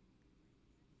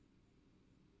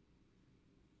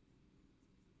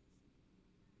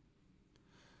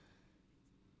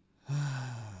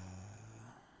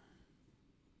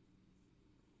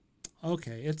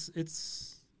 Okay,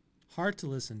 it's hard to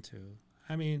listen to.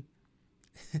 I mean,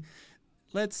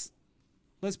 let's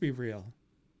be real.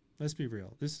 Let's be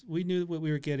real. This, we knew what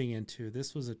we were getting into.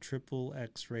 This was a triple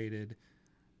X rated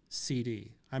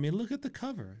CD. I mean, look at the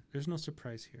cover. There's no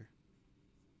surprise here.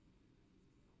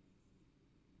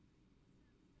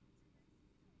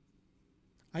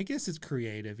 I guess it's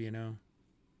creative, you know.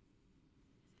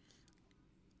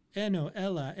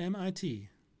 N-O-L-A-M-I-T.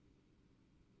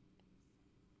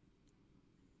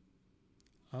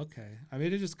 Okay. I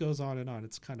mean, it just goes on and on.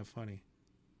 It's kind of funny.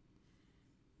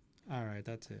 All right,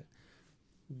 that's it.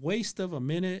 Waste of a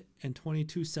minute and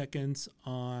 22 seconds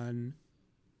on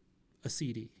a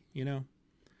CD, you know?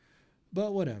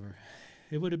 But whatever.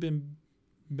 It would have been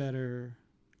better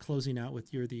closing out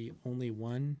with You're the Only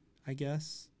One, I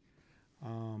guess.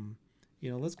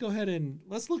 You know, let's go ahead and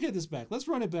let's look at this back. Let's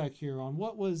run it back here on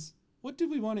what did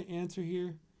we want to answer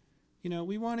here? You know,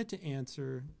 we wanted to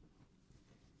answer,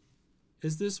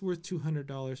 is this worth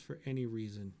 $200 for any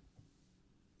reason?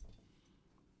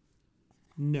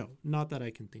 No, not that I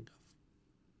can think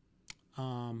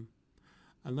of.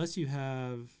 Unless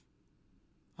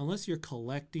unless you're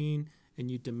collecting and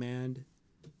you demand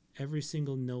every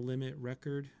single No Limit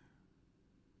record.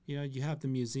 You know, you have the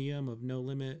museum of No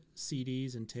Limit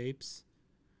CDs and tapes.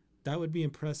 That would be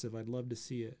impressive. I'd love to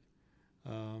see it.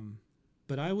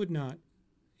 But I would not,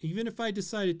 even if I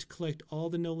decided to collect all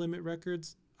the No Limit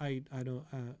records, I don't,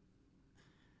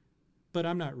 but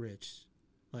I'm not rich.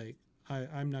 Like,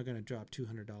 I'm not going to drop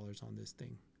 $200 on this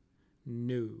thing.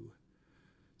 No.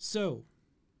 So,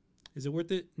 is it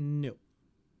worth it? No.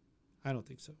 I don't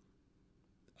think so.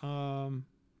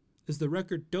 Is the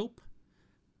record dope?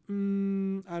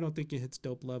 I don't think it hits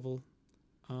dope level.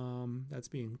 That's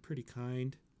being pretty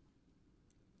kind.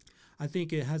 I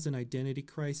think it has an identity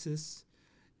crisis.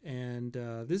 And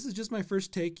this is just my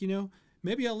first take, you know.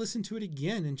 Maybe I'll listen to it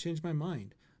again and change my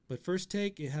mind. But first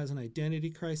take, it has an identity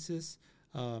crisis.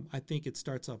 I think it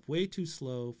starts off way too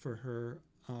slow for her.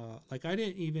 Like, I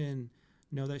didn't even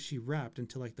know that she rapped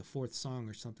until like the fourth song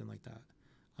or something like that.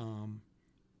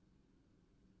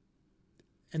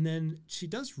 And then she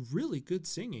does really good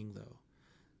singing, though.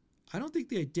 I don't think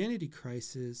the identity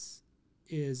crisis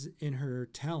is in her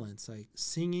talents, like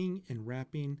singing and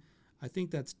rapping. I think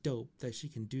that's dope that she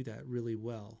can do that really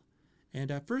well.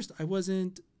 And at first, I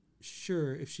wasn't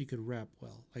sure if she could rap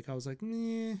well. Like, I was like,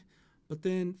 meh. But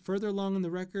then further along in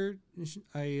the record,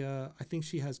 I think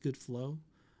she has good flow.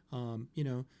 You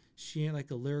know, she ain't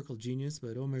like a lyrical genius,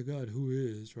 but oh my God, who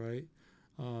is, right?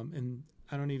 And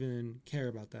I don't even care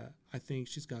about that. I think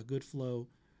she's got good flow.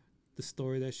 The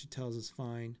story that she tells is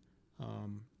fine.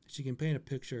 She can paint a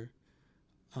picture.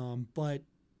 But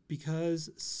because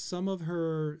some of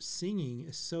her singing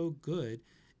is so good,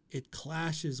 it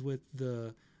clashes with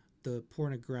the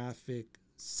pornographic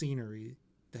scenery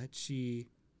that she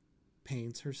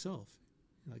paints herself.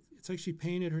 Like, it's like she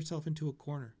painted herself into a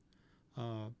corner.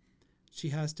 She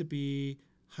has to be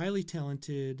highly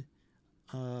talented.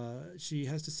 She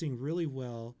has to sing really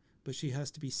well, but she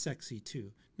has to be sexy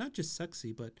too. Not just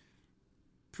sexy, but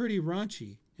pretty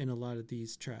raunchy in a lot of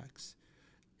these tracks.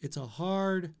 It's a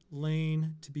hard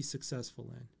lane to be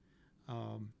successful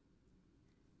in.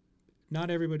 Not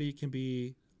everybody can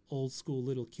be old school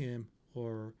Little Kim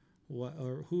or what,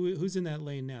 or who's in that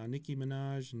lane now? Nicki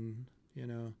Minaj and, you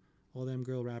know, all them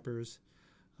girl rappers.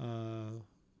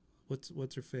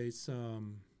 What's her face?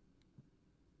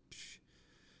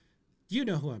 You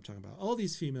know who I'm talking about. All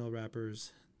these female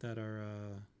rappers that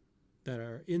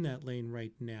are in that lane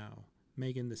right now.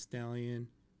 Megan Thee Stallion,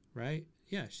 right?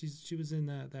 Yeah, she was in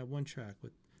that one track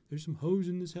with "There's some hoes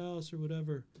in this house" or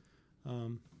whatever.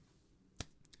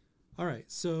 All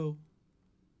right, so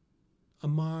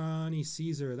Armani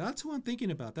Caesar. That's who I'm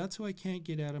thinking about. That's who I can't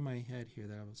get out of my head here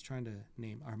that I was trying to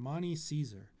name. Armani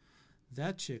Caesar.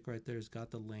 That chick right there's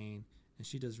got the lane, and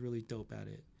she does really dope at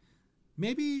it.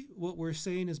 Maybe what we're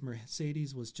saying is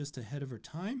Mercedes was just ahead of her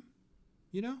time.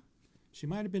 You know, she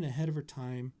might have been ahead of her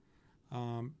time.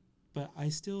 But I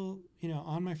still, you know,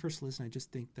 on my first listen, I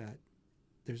just think that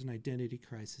there's an identity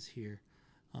crisis here.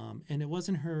 And it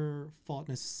wasn't her fault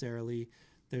necessarily.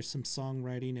 There's some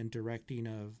songwriting and directing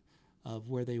of of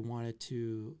where they wanted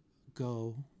to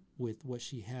go with what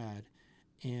she had.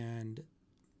 And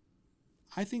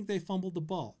I think they fumbled the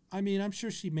ball. I mean, I'm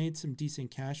sure she made some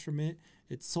decent cash from it.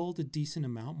 It sold a decent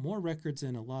amount, more records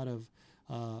than a lot of,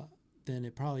 than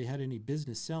it probably had any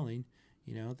business selling,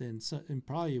 and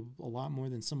probably a lot more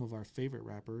than some of our favorite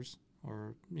rappers,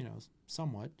 or,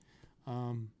 somewhat.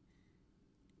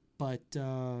 But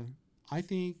I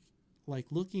think, like,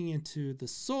 looking into the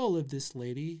soul of this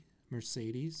lady,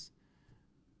 Mercedes,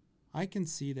 I can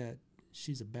see that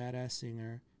she's a badass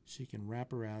singer. She can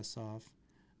rap her ass off.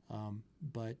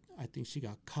 But I think she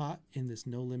got caught in this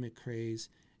No Limit craze,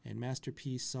 and Master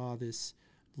P saw this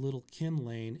little Kim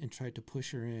lane and tried to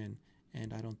push her in,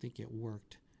 and I don't think it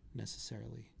worked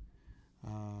necessarily.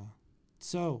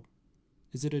 So,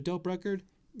 is it a dope record?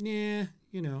 Yeah,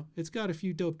 it's got a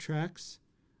few dope tracks.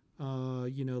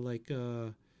 Like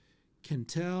Can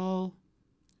Tell,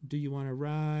 Do You Want to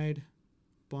Ride,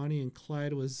 Bonnie and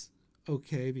Clyde was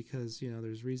okay because,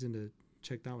 there's reason to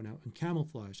check that one out. And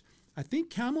Camouflage. I think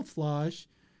Camouflage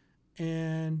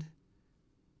and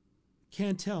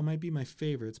Can Tell might be my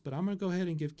favorites, but I'm going to go ahead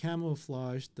and give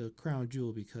Camouflage the crown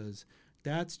jewel because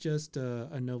that's just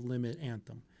a No Limit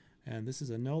anthem. And this is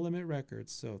a No Limit record.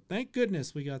 So thank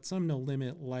goodness we got some No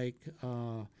Limit like,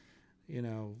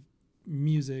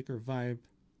 music or vibe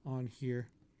on here.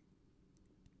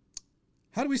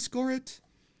 How do we score it?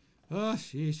 Oh,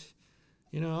 sheesh.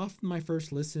 Off my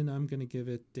first listen, I'm going to give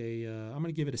it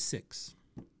a 6.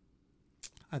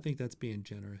 I think that's being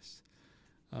generous.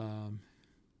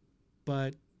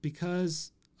 But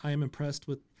because I am impressed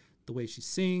with the way she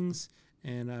sings,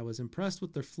 and I was impressed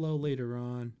with their flow later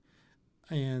on,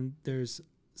 and there's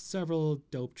several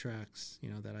dope tracks,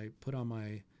 that I put on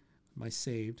my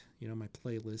saved, my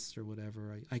playlist or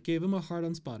whatever. I gave them a heart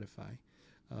on Spotify.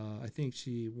 I think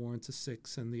she warrants a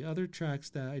 6. And the other tracks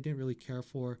that I didn't really care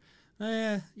for,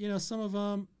 some of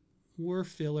them were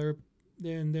filler.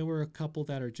 Then there were a couple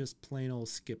that are just plain old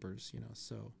skippers,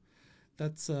 So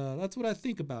that's what I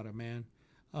think about it, man.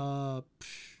 I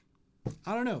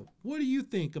don't know. What do you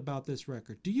think about this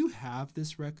record? Do you have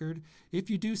this record? If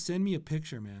you do, send me a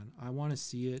picture, man. I want to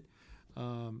see it.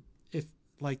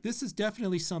 This is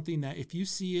definitely something that if you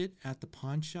see it at the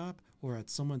pawn shop or at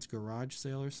someone's garage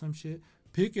sale or some shit,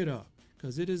 pick it up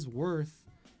because it is worth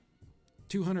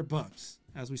 $200,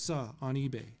 as we saw on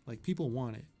eBay. Like, people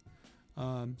want it.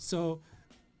 So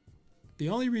the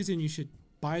only reason you should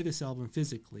buy this album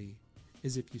physically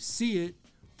is if you see it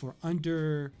for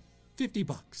under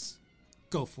 $50.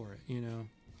 Go for it,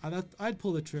 I'd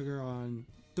pull the trigger on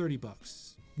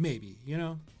 $30, maybe,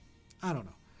 I don't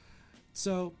know.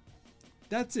 So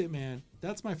that's it, man.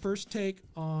 That's my first take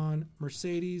on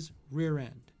Mercedes Rear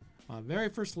End. My very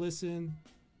first listen.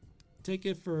 Take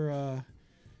it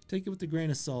with a grain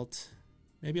of salt.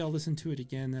 Maybe I'll listen to it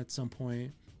again at some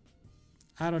point.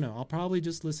 I don't know. I'll probably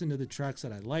just listen to the tracks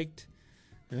that I liked.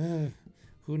 Who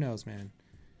knows, man?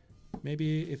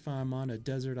 Maybe if I'm on a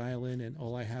desert island and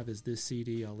all I have is this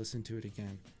CD, I'll listen to it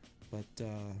again. But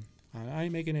I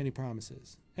ain't making any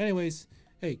promises. Anyways,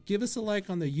 hey, give us a like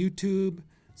on the YouTube.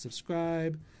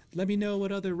 Subscribe. Let me know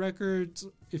what other records,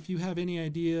 if you have any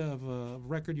idea of a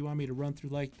record you want me to run through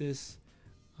like this,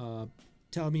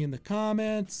 tell me in the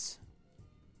comments.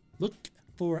 Look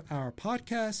for our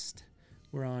podcast.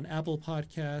 We're on Apple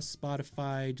Podcasts,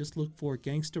 Spotify. Just look for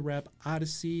Gangsta Rap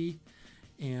Odyssey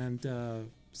and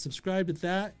subscribe to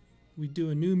that. We do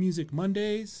a New Music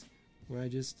Mondays where I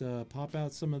just pop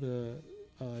out some of the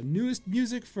newest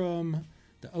music from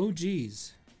the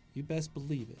OGs. You best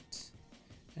believe it.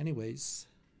 Anyways,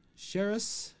 share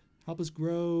us, help us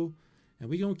grow, and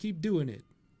we gonna keep doing it.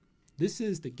 This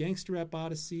is the Gangsta Rap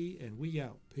Odyssey, and we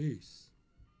out. Peace.